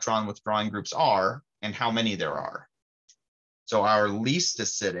the electron withdrawing groups are and how many there are. So our least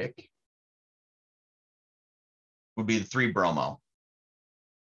acidic would be the 3-bromo.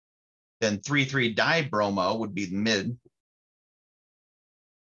 Then 3,3-dibromo would be the mid.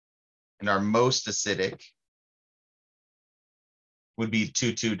 And our most acidic would be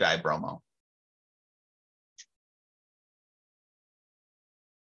 2,2-dibromo.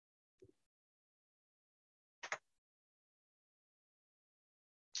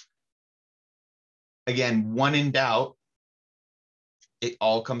 Again, one in doubt, it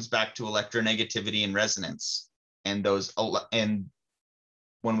all comes back to electronegativity and resonance. And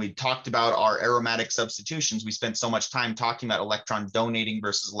when we talked about our aromatic substitutions, we spent so much time talking about electron donating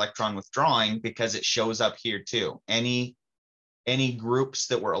versus electron withdrawing because it shows up here too. Any groups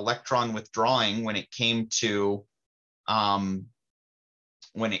that were electron withdrawing when it came to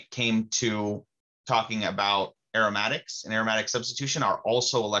talking about aromatics and aromatic substitution are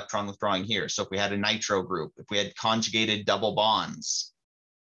also electron withdrawing here. So if we had a nitro group, if we had conjugated double bonds,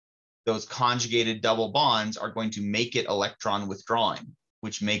 those conjugated double bonds are going to make it electron withdrawing,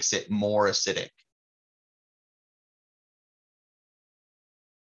 which makes it more acidic.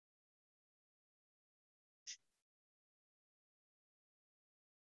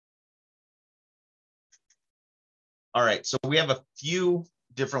 All right, so we have a few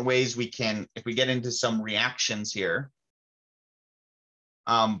different ways we can, if we get into some reactions here,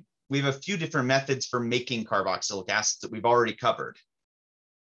 we have a few different methods for making carboxylic acid that we've already covered.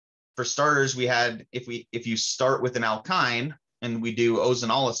 For starters, we had, if you start with an alkyne and we do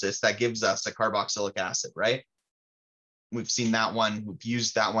ozonolysis, that gives us a carboxylic acid, right? We've seen that one, we've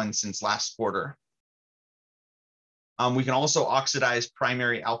used that one since last quarter. We can also oxidize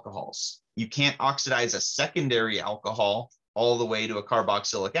primary alcohols. You can't oxidize a secondary alcohol all the way to a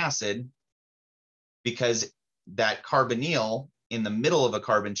carboxylic acid because that carbonyl in the middle of a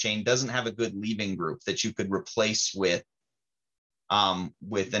carbon chain doesn't have a good leaving group that you could replace with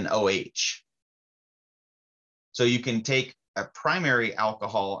an OH. So you can take a primary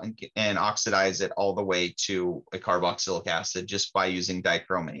alcohol and oxidize it all the way to a carboxylic acid just by using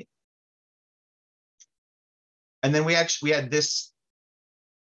dichromate. And then we had this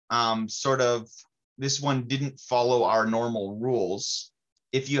this one didn't follow our normal rules.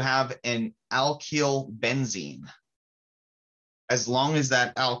 If you have an alkyl benzene, as long as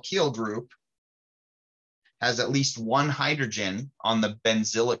that alkyl group has at least one hydrogen on the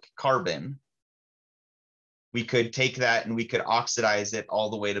benzylic carbon, we could take that and we could oxidize it all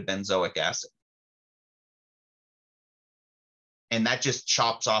the way to benzoic acid. And that just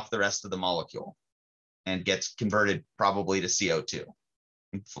chops off the rest of the molecule and gets converted probably to CO2.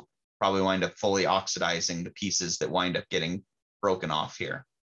 And probably wind up fully oxidizing the pieces that wind up getting broken off here.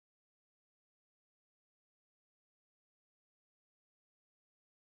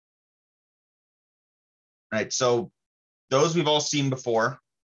 Right, so those we've all seen before.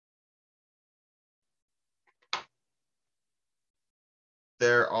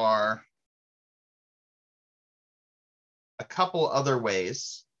 There are a couple other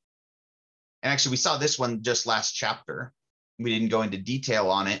ways. And actually, we saw this one just last chapter. We didn't go into detail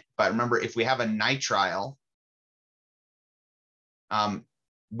on it, but remember, if we have a nitrile,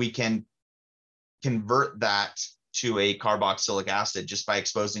 we can convert that to a carboxylic acid just by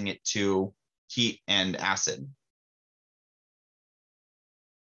exposing it to heat and acid.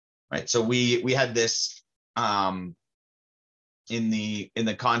 Right, so we had this in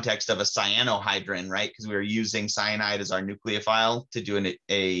the context of a cyanohydrin, right? Because we were using cyanide as our nucleophile to do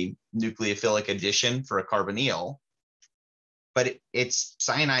a nucleophilic addition for a carbonyl. But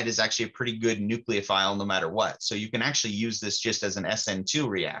cyanide is actually a pretty good nucleophile no matter what. So you can actually use this just as an SN2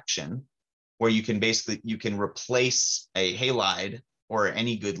 reaction, where you can replace a halide or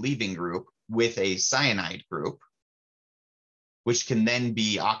any good leaving group with a cyanide group, which can then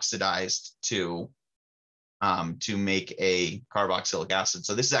be oxidized to make a carboxylic acid.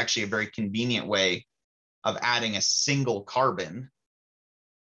 So this is actually a very convenient way of adding a single carbon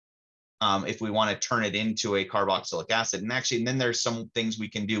if we want to turn it into a carboxylic acid. And actually, then there's some things we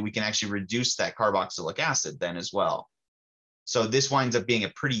can do. We can actually reduce that carboxylic acid then as well. So this winds up being a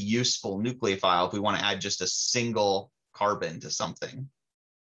pretty useful nucleophile if we want to add just a single carbon to something.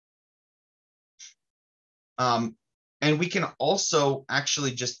 And we can also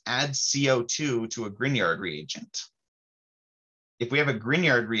actually just add CO2 to a Grignard reagent. If we have a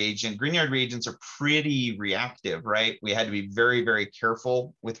Grignard reagents are pretty reactive, right? We had to be very, very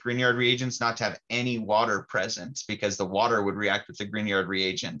careful with Grignard reagents not to have any water present because the water would react with the Grignard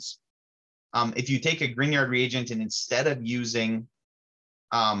reagents. If you take a Grignard reagent and instead of using,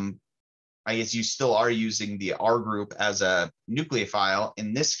 I guess you still are using the R group as a nucleophile.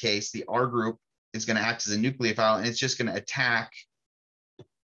 In this case, the R group is going to act as a nucleophile and it's just going to attack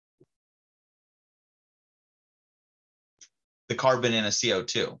the carbon in a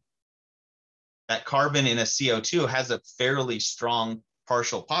CO2. That carbon in a CO2 has a fairly strong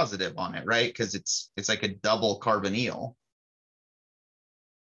partial positive on it, right? Because it's like a double carbonyl.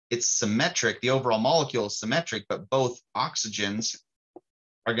 It's symmetric. The overall molecule is symmetric, but both oxygens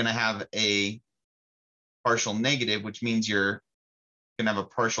are going to have a partial negative, which means you're going to have a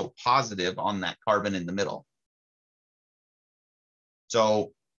partial positive on that carbon in the middle.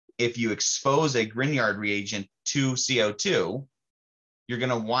 So if you expose a Grignard reagent to CO2, you're going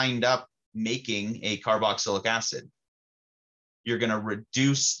to wind up making a carboxylic acid. You're going to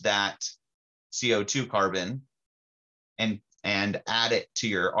reduce that CO2 carbon and add it to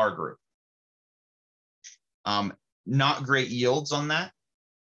your R group. Not great yields on that.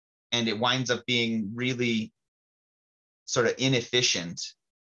 And it winds up being really sort of inefficient,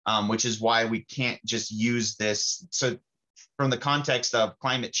 which is why we can't just use this. So from the context of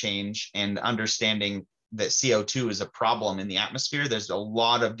climate change and understanding that CO2 is a problem in the atmosphere, there's a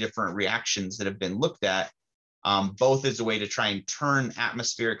lot of different reactions that have been looked at, both as a way to try and turn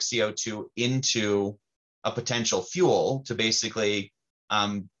atmospheric CO2 into a potential fuel to basically,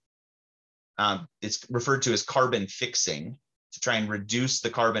 it's referred to as carbon fixing, to try and reduce the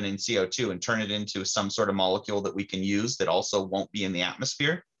carbon in CO2 and turn it into some sort of molecule that we can use that also won't be in the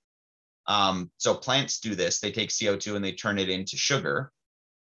atmosphere. So plants do this. They take CO2 and they turn it into sugar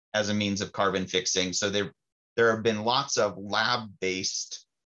as a means of carbon fixing. So there have been lots of lab-based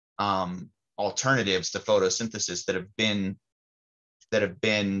alternatives to photosynthesis that have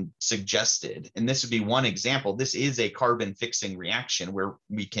been suggested. And this would be one example. This is a carbon fixing reaction where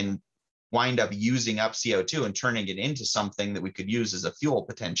we can wind up using up CO2 and turning it into something that we could use as a fuel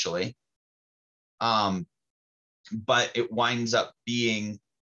potentially. But it winds up being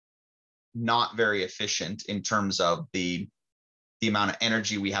not very efficient in terms of the amount of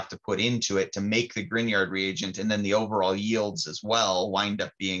energy we have to put into it to make the Grignard reagent, and then the overall yields as well wind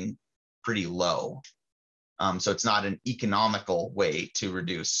up being pretty low. So it's not an economical way to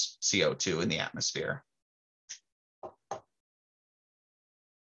reduce CO2 in the atmosphere.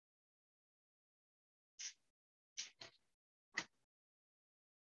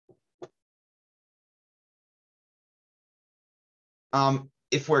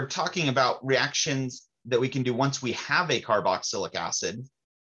 If we're talking about reactions that we can do once we have a carboxylic acid,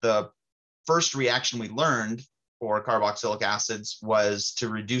 the first reaction we learned for carboxylic acids was to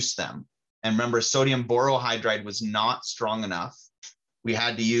reduce them. And remember, sodium borohydride was not strong enough. We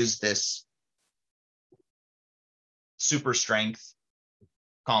had to use this super strength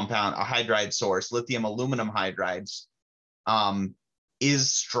compound, a hydride source. Lithium aluminum hydrides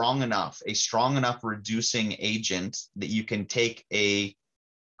is strong enough, a strong enough reducing agent that you can take a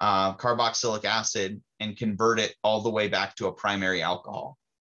carboxylic acid and convert it all the way back to a primary alcohol.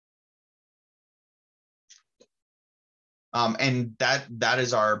 And that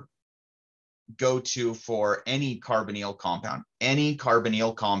is our go-to for any carbonyl compound. Any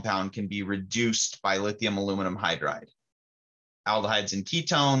carbonyl compound can be reduced by lithium aluminum hydride. Aldehydes and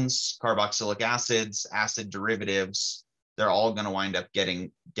ketones, carboxylic acids, acid derivatives, they're all going to wind up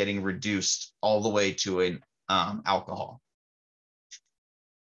getting reduced all the way to an alcohol.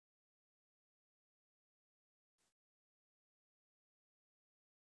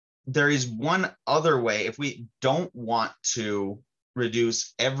 There is one other way. If we don't want to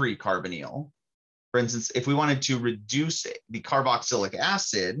reduce every carbonyl, for instance, if we wanted to reduce the carboxylic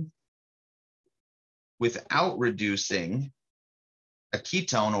acid without reducing a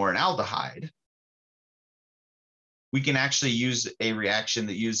ketone or an aldehyde, we can actually use a reaction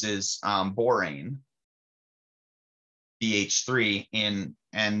that uses borane, BH3, and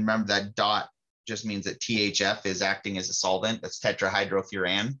remember that dot just means that THF is acting as a solvent. That's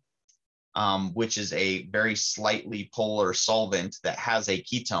tetrahydrofuran, which is a very slightly polar solvent that has a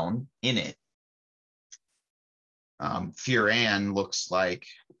ketone in it. Furan looks like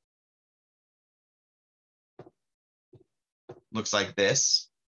this.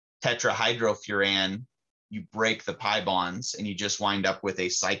 Tetrahydrofuran, you break the pi bonds and you just wind up with a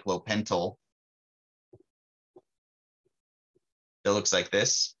cyclopentyl that looks like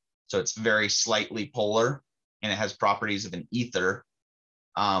this. So it's very slightly polar and it has properties of an ether.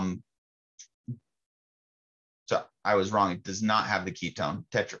 So I was wrong. It does not have the ketone.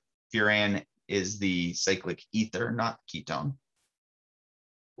 Furan is the cyclic ether, not ketone.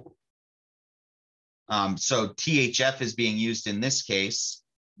 So THF is being used in this case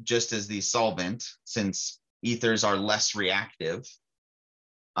just as the solvent, since ethers are less reactive.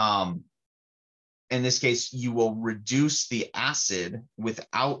 In this case, you will reduce the acid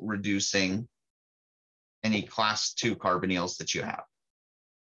without reducing any class 2 carbonyls that you have.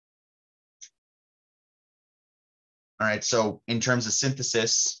 All right, so in terms of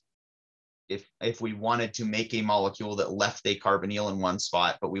synthesis, if we wanted to make a molecule that left a carbonyl in one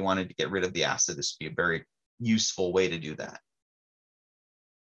spot, but we wanted to get rid of the acid, this would be a very useful way to do that.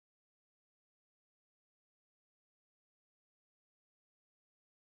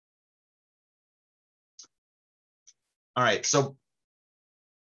 All right, so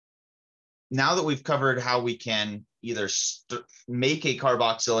now that we've covered how we can either make a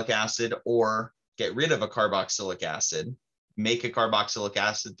carboxylic acid or get rid of a carboxylic acid, make a carboxylic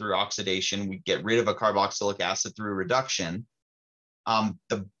acid through oxidation, we get rid of a carboxylic acid through reduction.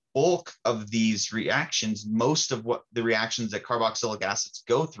 The bulk of these reactions, most of what the reactions that carboxylic acids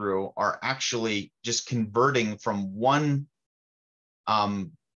go through are actually just converting from one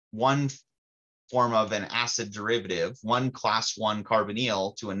form of an acid derivative, one class 1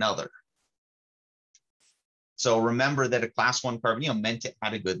 carbonyl to another. So remember that a class 1 carbonyl meant it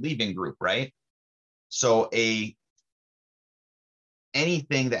had a good leaving group, right? So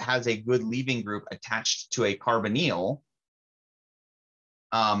anything that has a good leaving group attached to a carbonyl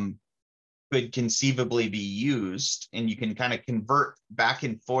could conceivably be used, and you can kind of convert back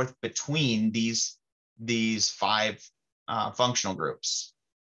and forth between these 5 functional groups.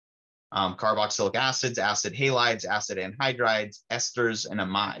 Carboxylic acids, acid halides, acid anhydrides, esters, and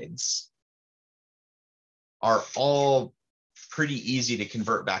amides are all pretty easy to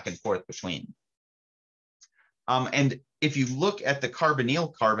convert back and forth between. And if you look at the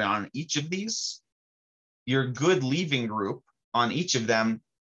carbonyl carbon on each of these, your good leaving group on each of them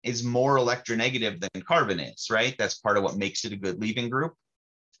is more electronegative than carbon is, right? That's part of what makes it a good leaving group,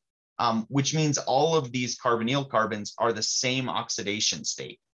 which means all of these carbonyl carbons are the same oxidation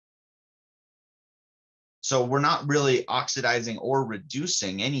state. So we're not really oxidizing or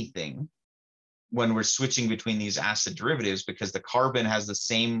reducing anything when we're switching between these acid derivatives, because the carbon has the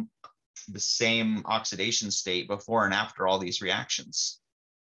same oxidation state before and after all these reactions.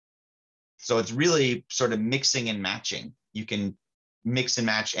 So it's really sort of mixing and matching. You can mix and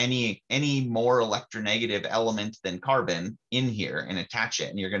match any more electronegative element than carbon in here and attach it,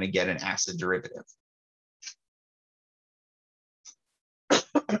 and you're going to get an acid derivative.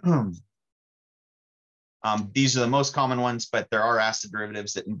 These are the most common ones, but there are acid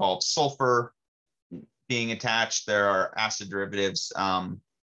derivatives that involve sulfur being attached. There are acid derivatives,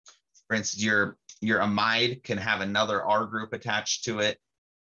 for instance, your amide can have another R group attached to it.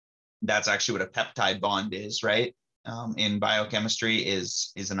 That's actually what a peptide bond is, right? In biochemistry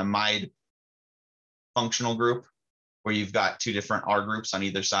is an amide functional group where you've got 2 different R groups on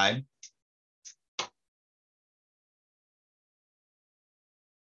either side.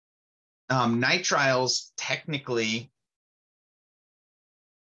 Nitriles, technically,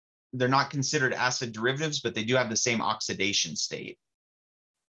 they're not considered acid derivatives, but they do have the same oxidation state.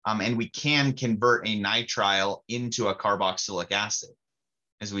 And we can convert a nitrile into a carboxylic acid,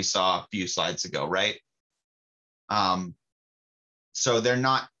 as we saw a few slides ago, right? So they're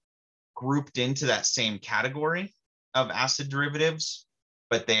not grouped into that same category of acid derivatives,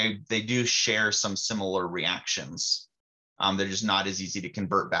 but they do share some similar reactions. They're just not as easy to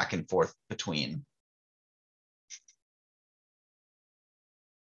convert back and forth between.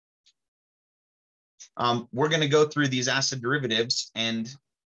 We're going to go through these acid derivatives and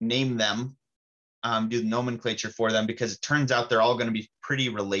name them, do the nomenclature for them, because it turns out they're all going to be pretty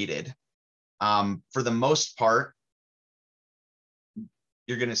related. For the most part,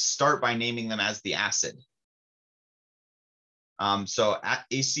 you're going to start by naming them as the acid. So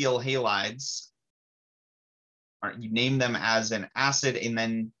acyl halides, you name them as an acid, and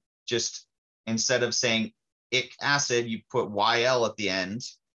then just instead of saying ic acid, you put YL at the end,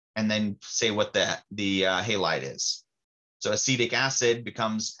 and then say what the halide is. So acetic acid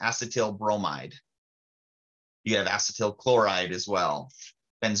becomes acetyl bromide. You have acetyl chloride as well.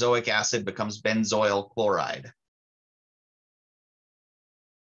 Benzoic acid becomes benzoyl chloride.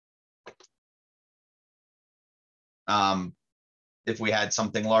 If we had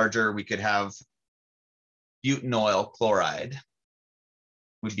something larger, we could have butanoyl chloride,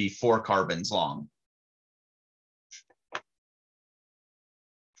 would be 4 carbons long.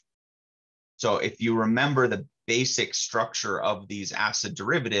 So if you remember the basic structure of these acid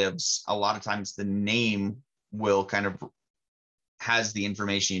derivatives, a lot of times the name will kind of has the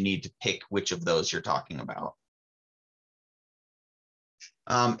information you need to pick which of those you're talking about.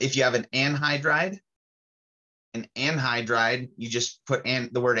 If you have an anhydride, you just put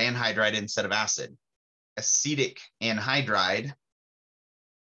the word anhydride instead of acid. Acetic anhydride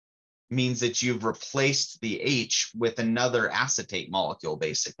means that you've replaced the H with another acetate molecule,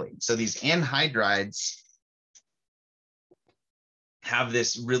 basically. So these anhydrides have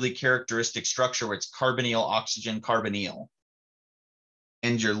this really characteristic structure where it's carbonyl, oxygen, carbonyl.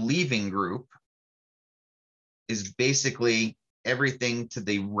 And your leaving group is basically everything to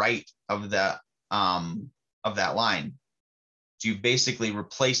the right of that line. So you've basically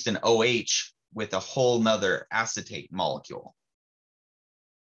replaced an OH with a whole nother acetate molecule.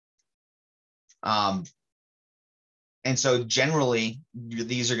 And so generally,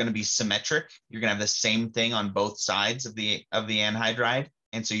 these are going to be symmetric. You're going to have the same thing on both sides of the anhydride.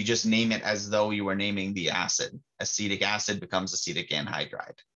 And so you just name it as though you were naming the acid. Acetic acid becomes acetic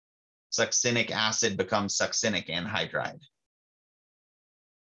anhydride. Succinic acid becomes succinic anhydride.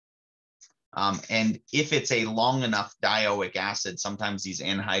 And if it's a long enough dioic acid, sometimes these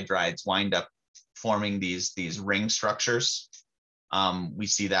anhydrides wind up forming these ring structures. We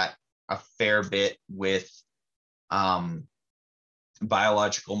see that a fair bit with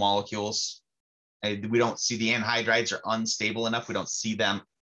biological molecules. We don't see the anhydrides are unstable enough. We don't see them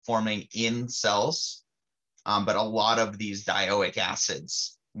forming in cells, but a lot of these dioic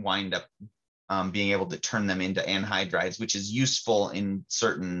acids wind up being able to turn them into anhydrides, which is useful in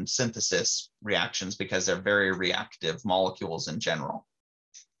certain synthesis reactions because they're very reactive molecules in general.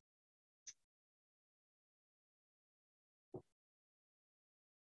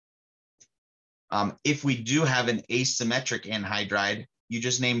 If we do have an asymmetric anhydride, you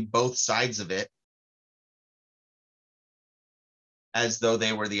just name both sides of it as though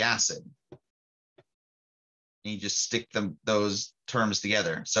they were the acid. And you just stick those terms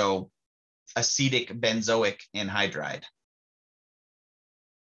together. So acetic benzoic anhydride.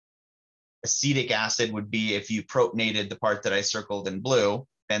 Acetic acid would be if you protonated the part that I circled in blue.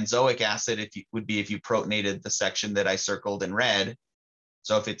 Benzoic acid would be if you protonated the section that I circled in red.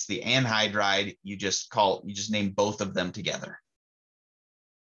 So if it's the anhydride, you just name both of them together.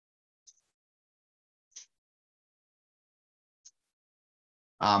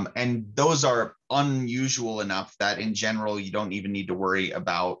 And those are unusual enough that in general, you don't even need to worry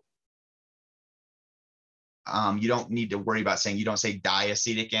about saying, you don't say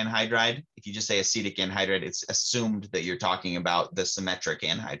diacetic anhydride. If you just say acetic anhydride, it's assumed that you're talking about the symmetric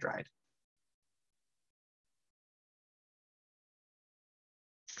anhydride.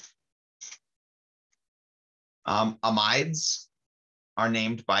 Amides are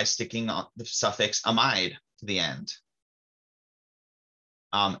named by sticking the suffix amide to the end.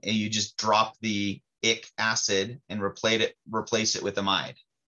 And you just drop the ic acid and replace it with amide.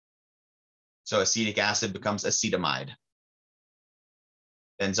 So acetic acid becomes acetamide.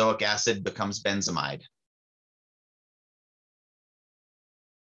 Benzoic acid becomes benzamide.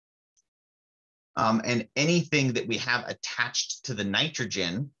 And anything that we have attached to the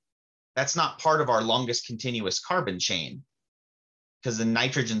nitrogen, that's not part of our longest continuous carbon chain because the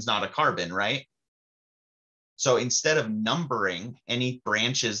nitrogen's not a carbon, right? So instead of numbering any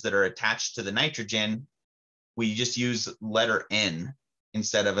branches that are attached to the nitrogen, we just use letter N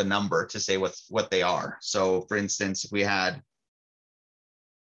instead of a number to say what they are. So for instance, if we had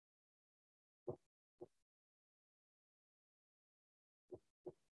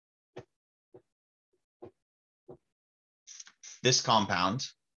this compound,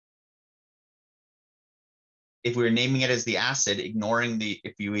 if we were naming it as the acid, ignoring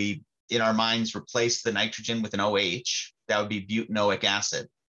if we in our minds replace the nitrogen with an OH, that would be butanoic acid.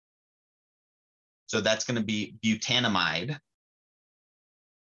 So that's going to be butanamide.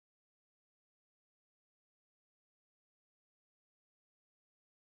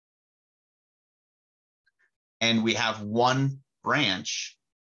 And we have one branch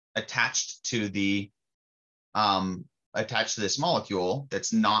attached to this molecule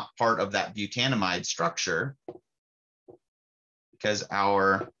that's not part of that butanamide structure, because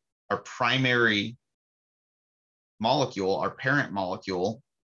our primary molecule, our parent molecule,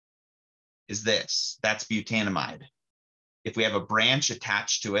 is this. That's butanamide. If we have a branch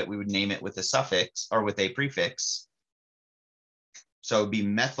attached to it, we would name it with a suffix or with a prefix. So it would be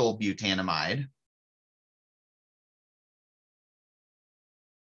methyl butanamide.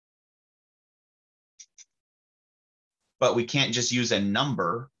 But we can't just use a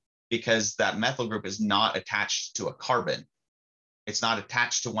number because that methyl group is not attached to a carbon. It's not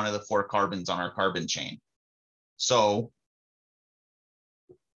attached to one of the 4 carbons on our carbon chain. So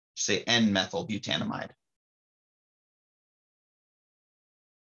say N-methyl butanamide.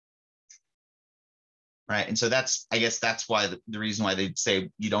 Right, and so I guess that's why the reason why they say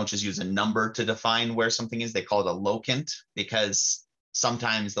you don't just use a number to define where something is. They call it a locant because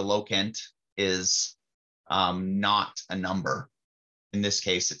sometimes the locant is not a number. In this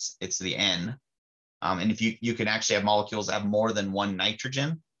case, it's the N. And if you can actually have molecules that have more than one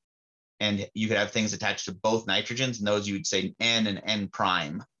nitrogen, And you could have things attached to both nitrogens, and those you would say N and N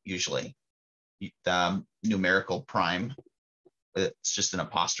prime usually. Numerical prime, it's just an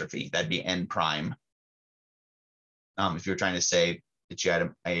apostrophe. That'd be N prime. If you're trying to say that you had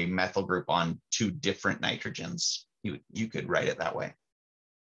a methyl group on two different nitrogens, you could write it that way.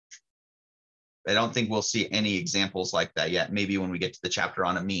 I don't think we'll see any examples like that yet. Maybe when we get to the chapter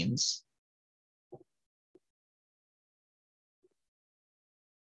on amines.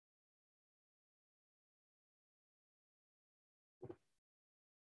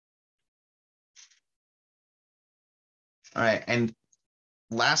 All right, and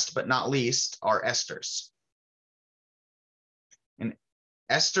last but not least are esters. And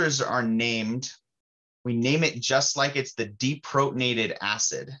esters are named, we name it just like it's the deprotonated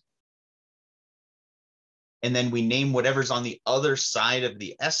acid. And then we name whatever's on the other side of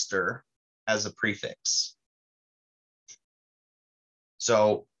the ester as a prefix.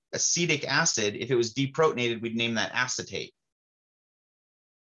 So acetic acid, if it was deprotonated, we'd name that acetate.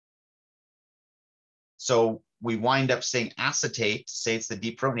 So we wind up saying acetate, say it's the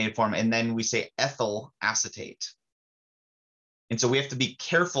deprotonated form, and then we say ethyl acetate. And so we have to be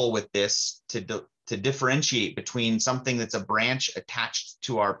careful with this to differentiate between something that's a branch attached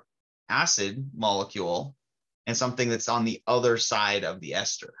to our acid molecule and something that's on the other side of the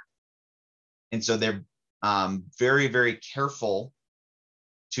ester. And so they're very, very careful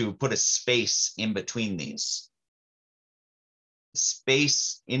to put a space in between these.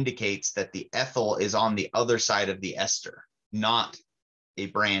 Space indicates that the ethyl is on the other side of the ester, not a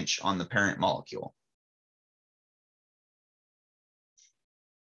branch on the parent molecule.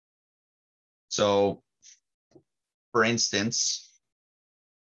 So, for instance,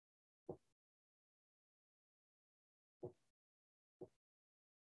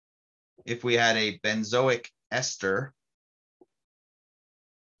 if we had a benzoic ester,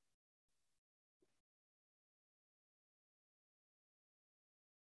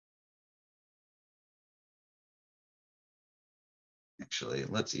 actually,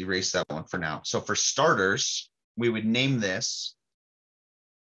 let's erase that one for now. So for starters, we would name this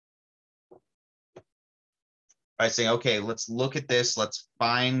by saying, okay, let's look at this. Let's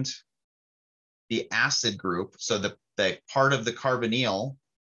find the acid group. So the part of the carbonyl,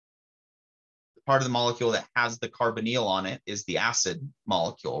 the part of the molecule that has the carbonyl on it is the acid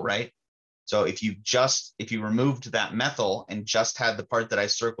molecule, right? So if you removed that methyl and just had the part that I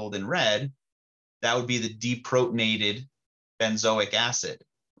circled in red, that would be the deprotonated benzoic acid,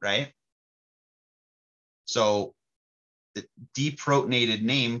 right? So the deprotonated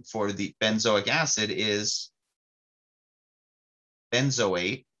name for the benzoic acid is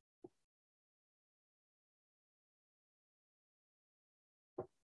benzoate.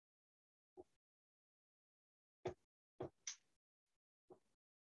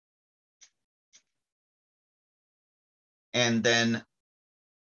 And then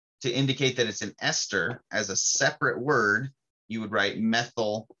to indicate that it's an ester as a separate word, you would write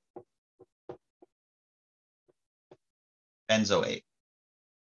methyl benzoate.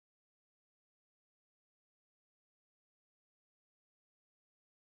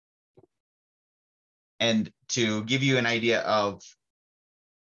 And to give you an idea of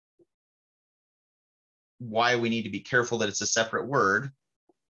why we need to be careful that it's a separate word,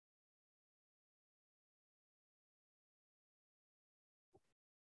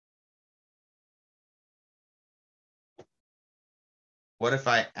 what if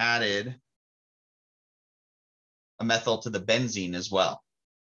I added a methyl to the benzene as well?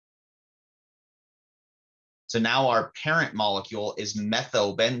 So now our parent molecule is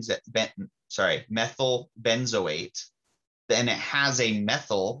methyl benzoate, then it has a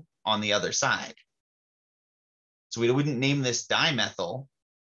methyl on the other side. So we wouldn't name this dimethyl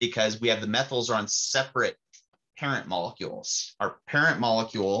because we have the methyls are on separate parent molecules. Our parent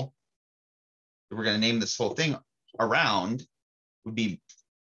molecule, we're going to name this whole thing around, would be,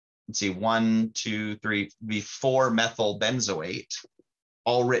 let's see, 1, 2, 3, would be 4-methyl benzoate,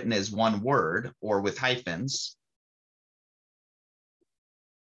 all written as one word or with hyphens.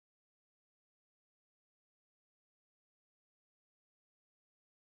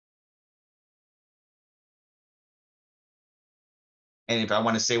 And if I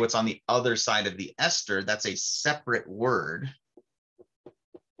want to say what's on the other side of the ester, that's a separate word.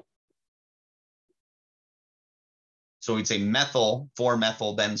 So we'd say methyl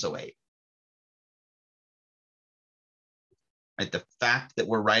 4-methyl benzoate. Right? The fact that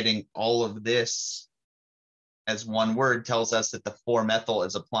we're writing all of this as one word tells us that the 4-methyl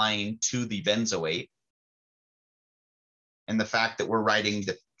is applying to the benzoate. And the fact that we're writing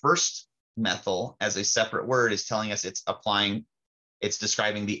the first methyl as a separate word is telling us it's applying It's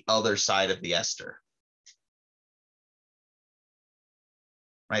describing the other side of the ester.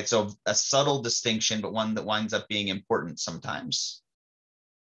 Right, so a subtle distinction, but one that winds up being important sometimes.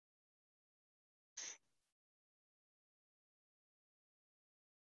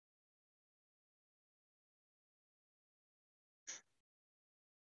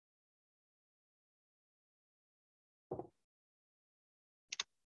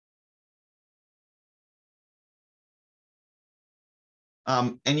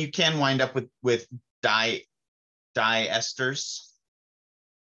 And you can wind up with diesters.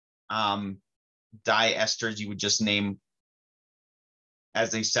 Diesters, you would just name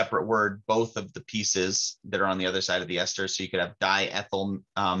as a separate word both of the pieces that are on the other side of the ester. So you could have diethyl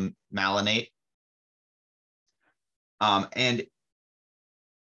malonate. And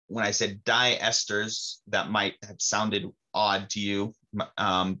when I said diesters, that might have sounded odd to you.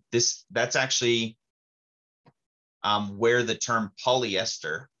 That's actually where the term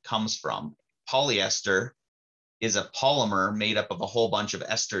polyester comes from. Polyester is a polymer made up of a whole bunch of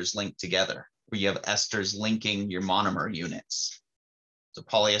esters linked together, where you have esters linking your monomer units. So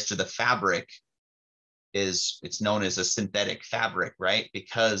polyester, the fabric, it's known as a synthetic fabric, right?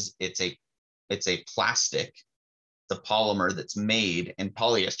 Because it's a plastic, the polymer that's made, and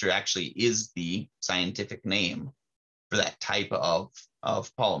polyester actually is the scientific name for that type of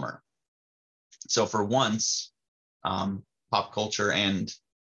polymer. So for once, pop culture and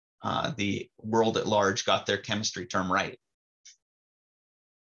the world at large got their chemistry term right.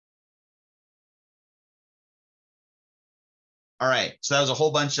 All right, so that was a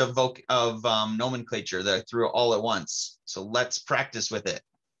whole bunch of nomenclature that I threw all at once. So let's practice with it.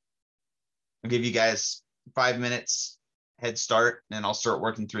 I'll give you guys 5 minutes head start, and I'll start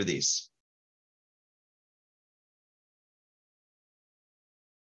working through these.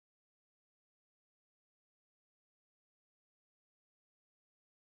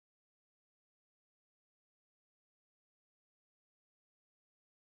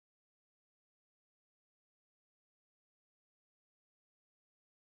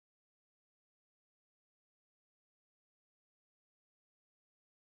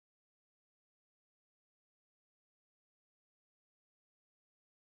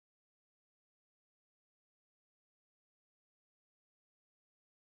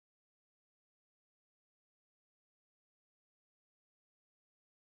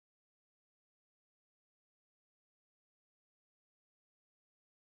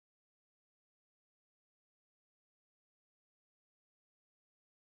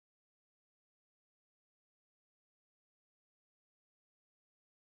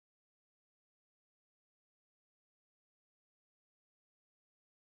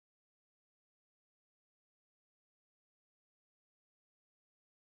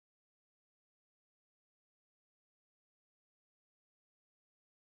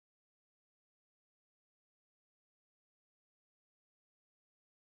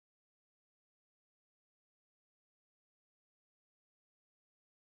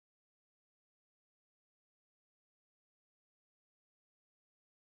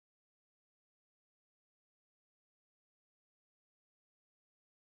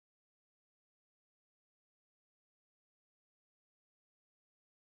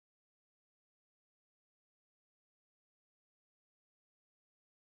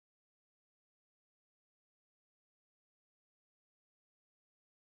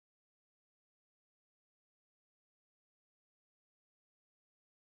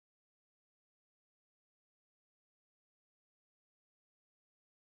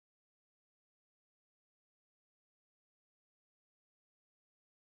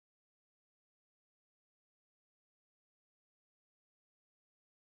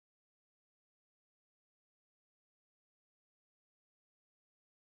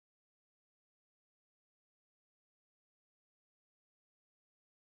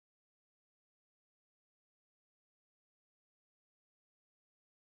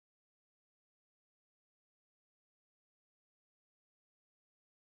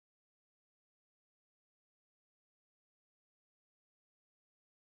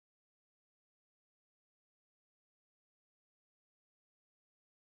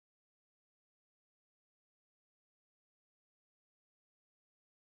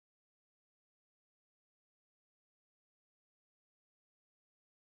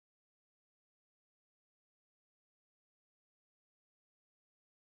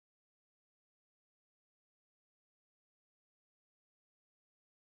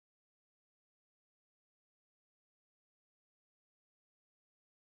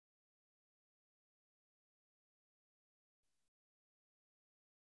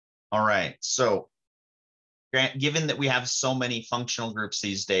 All right, so given that we have so many functional groups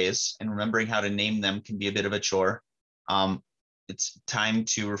these days, and remembering how to name them can be a bit of a chore, it's time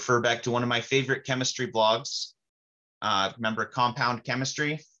to refer back to one of my favorite chemistry blogs. Remember Compound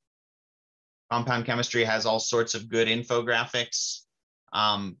Chemistry? Compound Chemistry has all sorts of good infographics.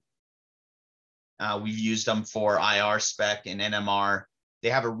 We've used them for IR spec and NMR. They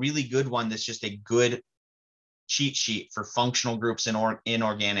have a really good one that's just a good cheat sheet for functional groups in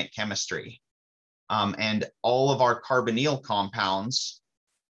inorganic chemistry. And all of our carbonyl compounds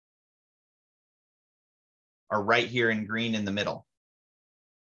are right here in green in the middle.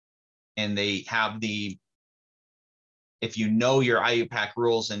 And they have the, if you know your IUPAC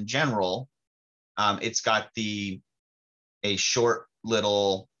rules in general, it's got a short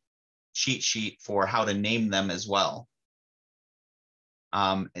little cheat sheet for how to name them as well.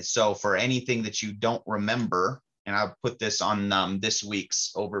 So for anything that you don't remember, and I'll put this on this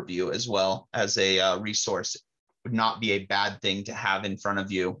week's overview as well as a resource, it would not be a bad thing to have in front of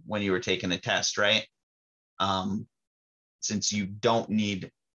you when you were taking a test, right? Since you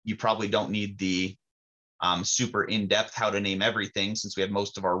probably don't need the super in-depth how to name everything, since we have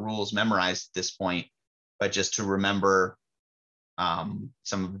most of our rules memorized at this point, but just to remember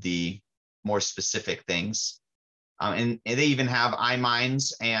some of the more specific things. And they even have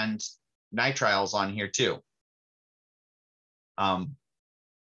imines and nitriles on here too.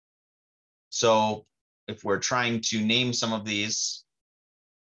 So if we're trying to name some of these,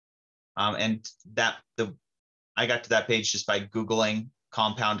 I got to that page just by Googling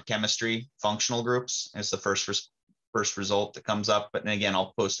compound chemistry functional groups. It's the first result that comes up. But then again,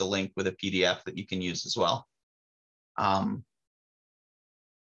 I'll post a link with a PDF that you can use as well.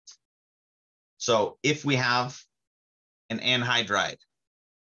 So if we have an anhydride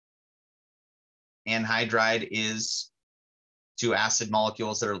is two acid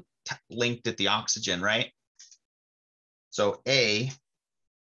molecules that are linked at the oxygen, right? So A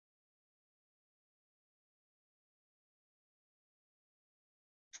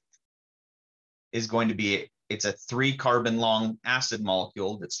is going to be, it's a 3 carbon long acid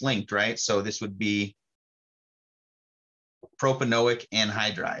molecule that's linked, right? So this would be propanoic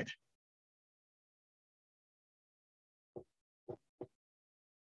anhydride.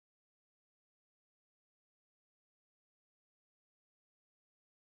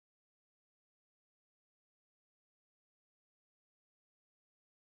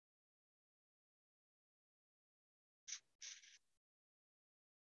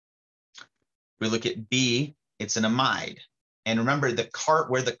 We look at B, it's an amide. And remember,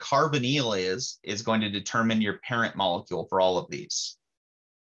 where the carbonyl is going to determine your parent molecule for all of these,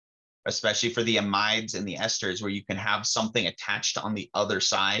 especially for the amides and the esters, where you can have something attached on the other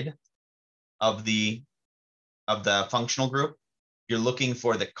side of the functional group. You're looking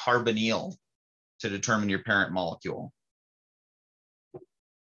for the carbonyl to determine your parent molecule.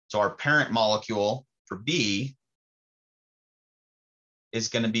 So our parent molecule for B is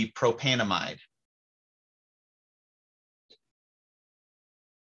going to be propanamide.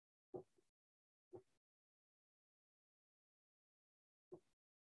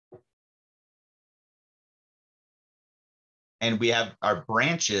 And we have our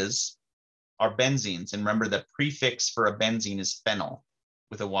branches are benzenes. And remember, the prefix for a benzene is phenyl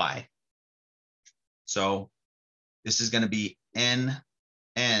with a Y. So this is going to be N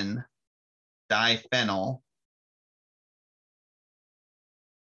diphenyl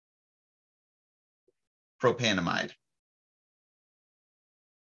propanamide.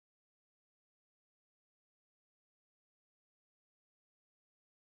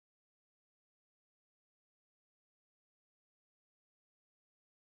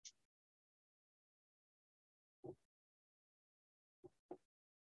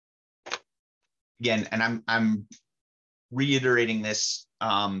 Again, and I'm reiterating this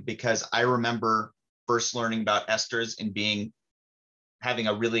because I remember first learning about esters and having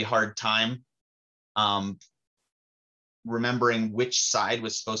a really hard time remembering which side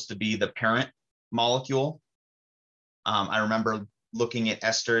was supposed to be the parent molecule. I remember looking at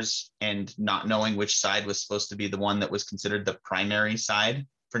esters and not knowing which side was supposed to be the one that was considered the primary side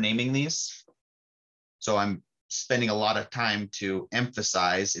for naming these. So I'm spending a lot of time to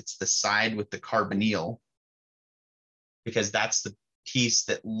emphasize it's the side with the carbonyl, because that's the piece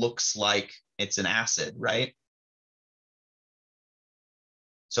that looks like it's an acid, right?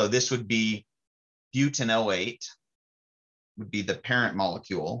 So this would be butanoate, would be the parent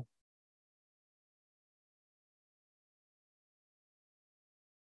molecule.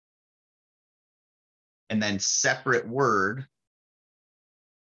 And then separate word,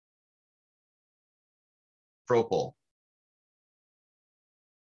 propyl.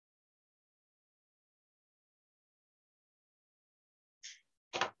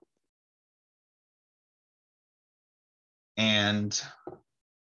 And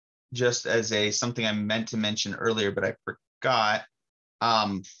just as something I meant to mention earlier, but I forgot,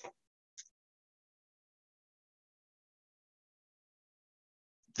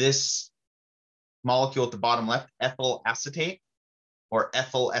 this molecule at the bottom left, ethyl acetate or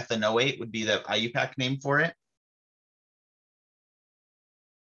ethyl ethanoate would be the IUPAC name for it.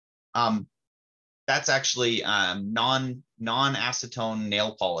 That's actually non-acetone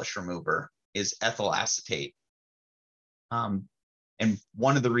nail polish remover is ethyl acetate. And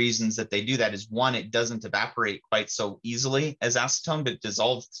one of the reasons that they do that is, one, it doesn't evaporate quite so easily as acetone, but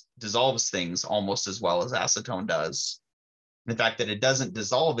dissolves things almost as well as acetone does. The fact that it doesn't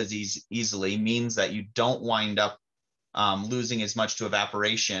dissolve as easily means that you don't wind up losing as much to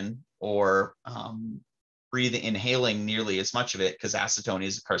evaporation or inhaling nearly as much of it, because acetone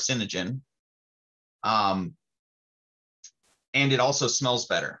is a carcinogen. And it also smells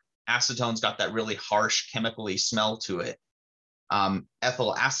better. Acetone's got that really harsh chemically smell to it.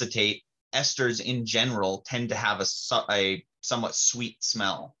 Ethyl acetate, esters in general tend to have a somewhat sweet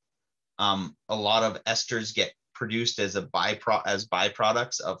smell. A lot of esters get produced as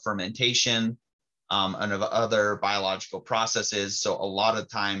byproducts of fermentation and of other biological processes. So a lot of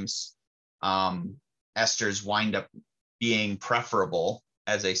times esters wind up being preferable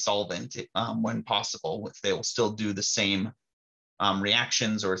as a solvent when possible, if they will still do the same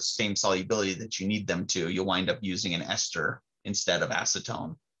reactions or same solubility that you need them to. You'll wind up using an ester instead of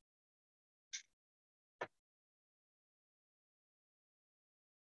acetone.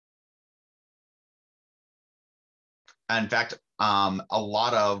 In fact, a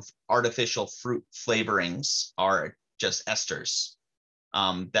lot of artificial fruit flavorings are just esters.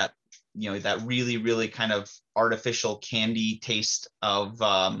 That really, really kind of artificial candy taste of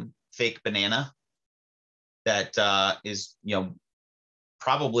fake banana that is,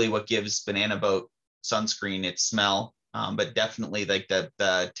 probably what gives Banana Boat sunscreen its smell, but definitely like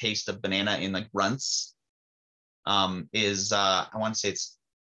the taste of banana in like runts is, I want to say it's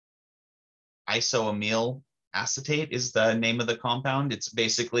isoamyl acetate is the name of the compound. It's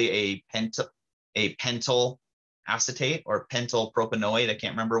basically a pentyl acetate or pentyl propanoid. I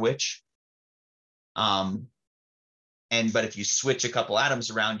can't remember which. But if you switch a couple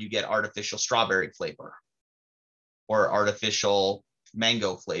atoms around, you get artificial strawberry flavor or artificial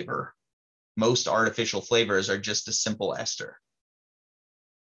mango flavor. Most artificial flavors are just a simple ester.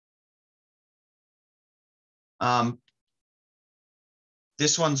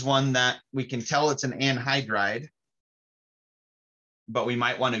 This one's one that we can tell it's an anhydride, but we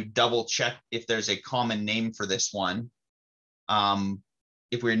might want to double check if there's a common name for this one.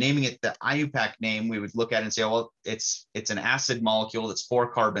 If we're naming it the IUPAC name, we would look at it and say, oh, well, it's an acid molecule that's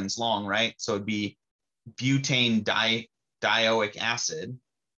 4 carbons long, right? So it'd be butane dioic acid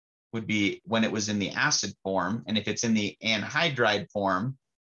would be when it was in the acid form. And if it's in the anhydride form,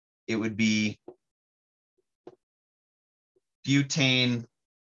 it would be butane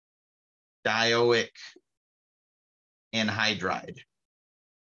dioic anhydride.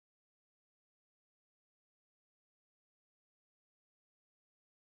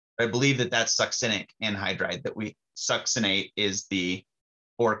 I believe that that's succinic anhydride, succinate is the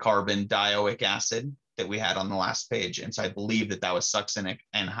 4 carbon dioic acid that we had on the last page. And so I believe that that was succinic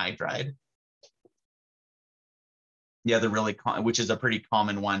anhydride. The other really, which is a pretty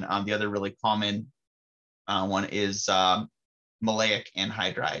common one. The other really common one is maleic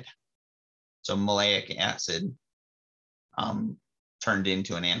anhydride. So maleic acid turned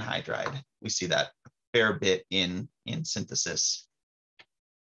into an anhydride. We see that a fair bit in synthesis.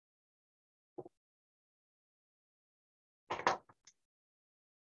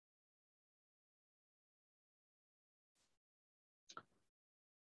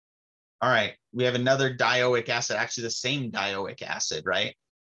 All right, we have another dioic acid, actually the same dioic acid, right?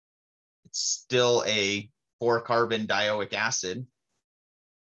 It's still a 4 carbon dioic acid.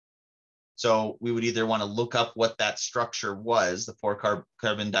 So we would either want to look up what that structure was, the 4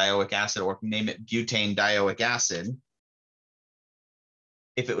 carbon dioic acid, or name it butane dioic acid.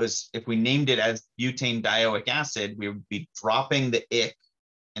 If we named it as butane dioic acid, we would be dropping the ic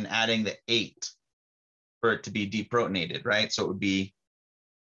and adding the 8 for it to be deprotonated, right? So it would be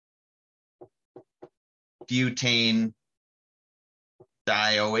butane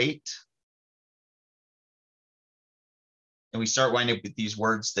dioate. And we start winding up with these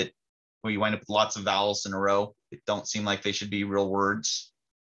words where you wind up with lots of vowels in a row. It don't seem like they should be real words,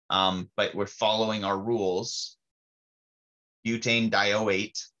 but we're following our rules. Butane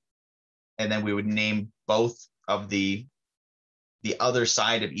dioate, and then we would name both of the other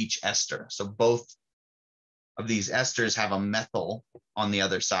side of each ester. So both of these esters have a methyl on the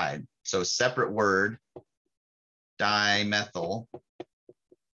other side. So separate word, dimethyl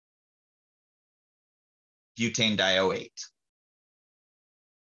butane dioate.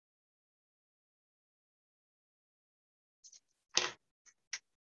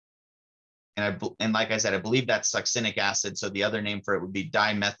 And like I said, I believe that's succinic acid. So the other name for it would be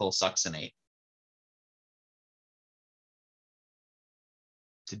dimethyl succinate.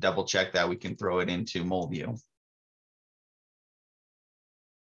 To double check that, we can throw it into MolView.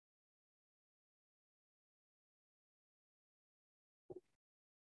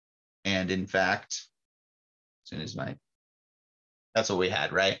 And in fact, as soon as that's what we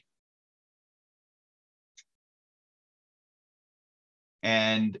had, right?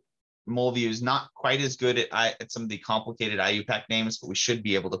 And MolView is not quite as good at some of the complicated IUPAC names, but we should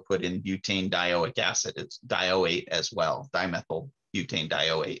be able to put in butane dioic acid. It's dioate as well, dimethyl butane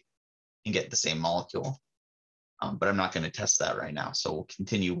dioate, and get the same molecule. But I'm not going to test that right now. So we'll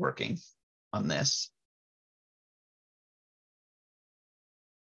continue working on this.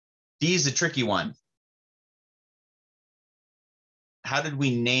 D is a tricky one. How did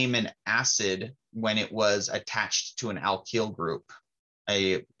we name an acid when it was attached to an alkyl group,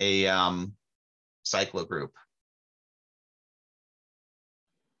 a cyclo group?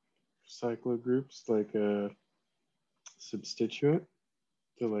 Cyclo groups like a substituent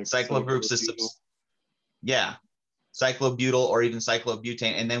to like Cyclo groups is yeah, cyclobutyl or even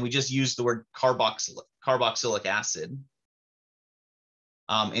cyclobutane, and then we just use the word carboxylic acid.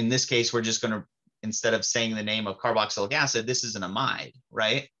 In this case, we're just going to, instead of saying the name of carboxylic acid, this is an amide,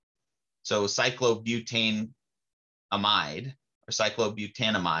 right? So cyclobutane amide or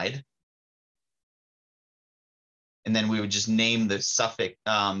cyclobutanamide. And then we would just name the suffix,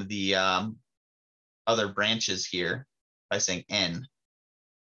 other branches here by saying N.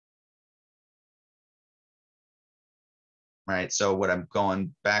 Right, so what I'm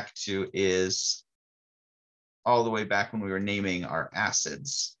going back to is all the way back when we were naming our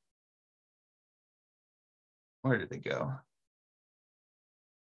acids. Where did they go?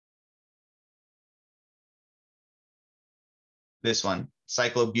 This one,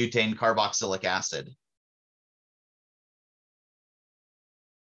 cyclobutane carboxylic acid.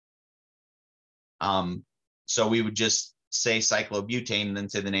 So we would just say cyclobutane and then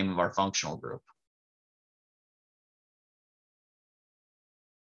say the name of our functional group.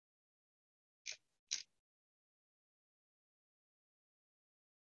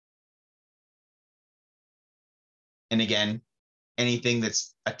 And again, anything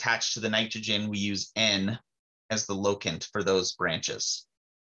that's attached to the nitrogen, we use N as the locant for those branches.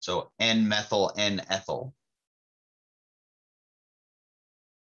 So N-methyl, N-ethyl.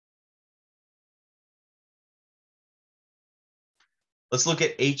 Let's look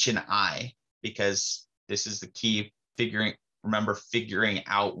at H and I, because this is the key, figuring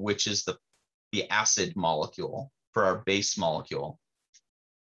out which is the acid molecule for our base molecule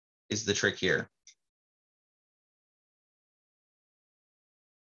is the trick here.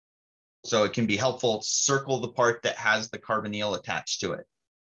 So it can be helpful, circle the part that has the carbonyl attached to it.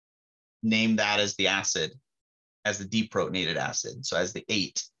 Name that as the acid, as the deprotonated acid, so as the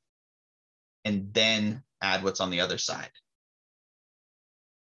 8, and then add what's on the other side.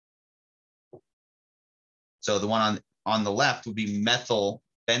 So the one on the left would be methyl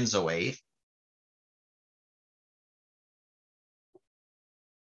benzoate.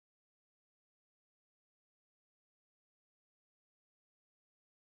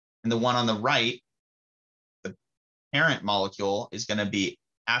 And the one on the right, the parent molecule, is going to be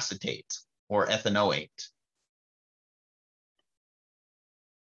acetate or ethanoate.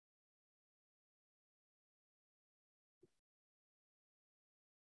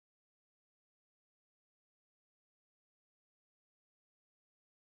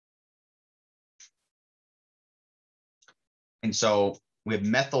 And so we have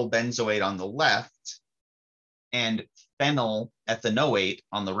methyl benzoate on the left and phenyl ethanoate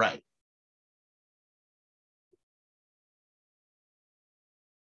on the right.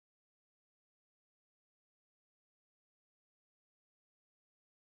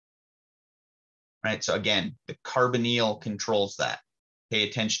 Right, so again, the carbonyl controls that. Pay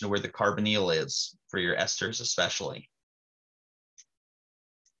attention to where the carbonyl is for your esters especially.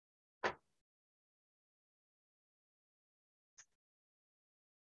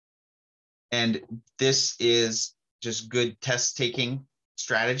 And this is just good test taking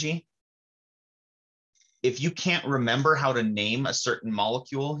strategy. If you can't remember how to name a certain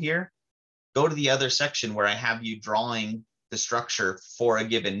molecule here, go to the other section where I have you drawing the structure for a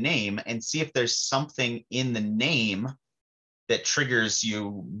given name and see if there's something in the name that triggers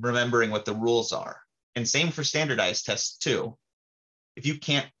you remembering what the rules are. And same for standardized tests too. If you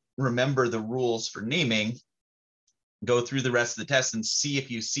can't remember the rules for naming, go through the rest of the test and see if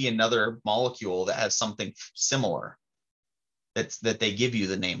you see another molecule that has something similar that they give you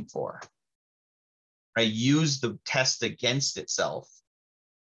the name for. Right? Use the test against itself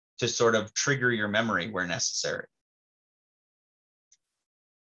to sort of trigger your memory where necessary.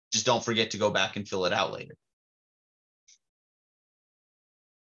 Just don't forget to go back and fill it out later.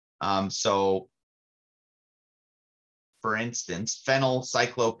 So, for instance,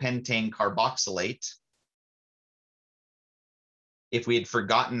 phenylcyclopentane carboxylate. If we had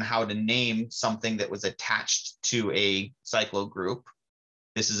forgotten how to name something that was attached to a cyclo group,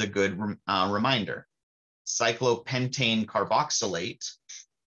 this is a good reminder. Cyclopentane carboxylate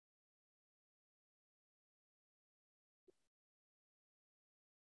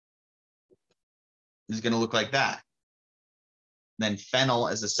is going to look like that. Then phenyl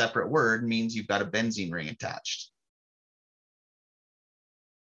as a separate word means you've got a benzene ring attached.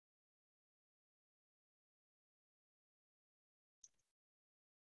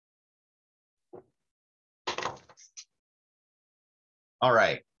 All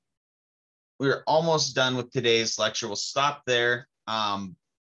right. We're almost done with today's lecture. We'll stop there and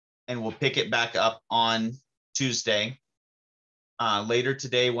we'll pick it back up on Tuesday. Later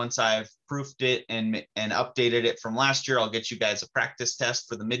today, once I've proofed it and updated it from last year, I'll get you guys a practice test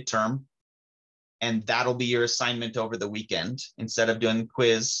for the midterm. And that'll be your assignment over the weekend. Instead of doing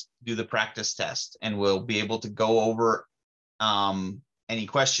quiz, do the practice test. And we'll be able to go over any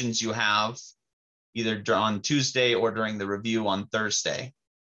questions you have either on Tuesday or during the review on Thursday.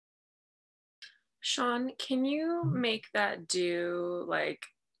 Sean, can you make that due like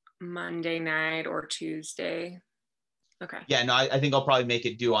Monday night or Tuesday? Okay. Yeah, no, I think I'll probably make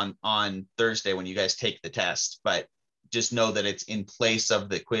it due on Thursday when you guys take the test, but just know that it's in place of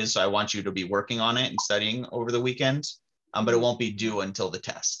the quiz. So I want you to be working on it and studying over the weekend, but it won't be due until the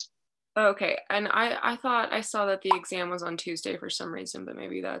test. Okay. And I thought I saw that the exam was on Tuesday for some reason, but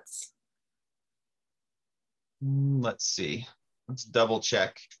maybe that's. Let's see. Let's double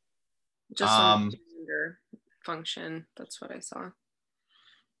check. Just on the calendar function. That's what I saw.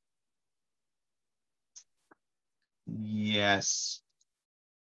 Yes.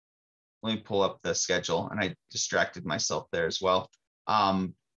 Let me pull up the schedule, and I distracted myself there as well.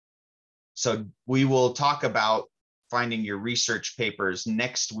 So we will talk about finding your research papers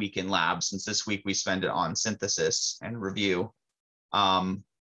next week in lab, since this week we spend it on synthesis and review.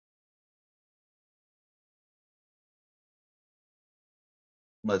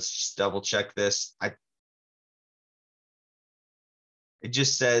 Let's just double check this. It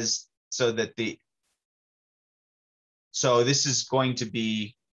just says so that so this is going to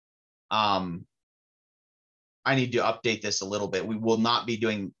be, I need to update this a little bit. We will not be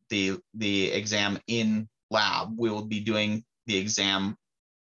doing the exam in lab. We will be doing the exam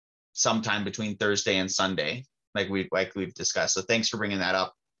sometime between Thursday and Sunday, like we've discussed. So thanks for bringing that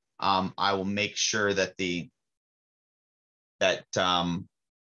up. I will make sure that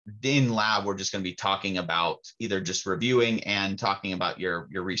in lab, we're just going to be talking about either just reviewing and talking about your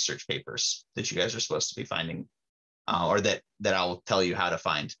research papers that you guys are supposed to be finding, or that I'll tell you how to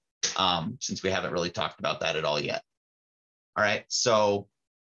find, since we haven't really talked about that at all yet. All right, so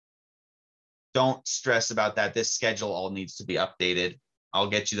don't stress about that. This schedule all needs to be updated. I'll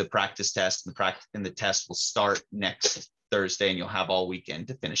get you the practice test, and the test will start next Thursday, and you'll have all weekend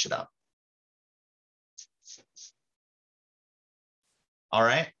to finish it up. All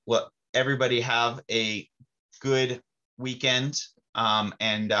right, well, everybody have a good weekend,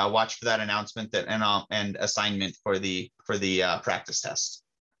 and watch for that announcement and assignment for the practice test.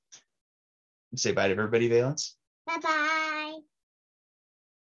 Say bye to everybody, Valence. Bye-bye.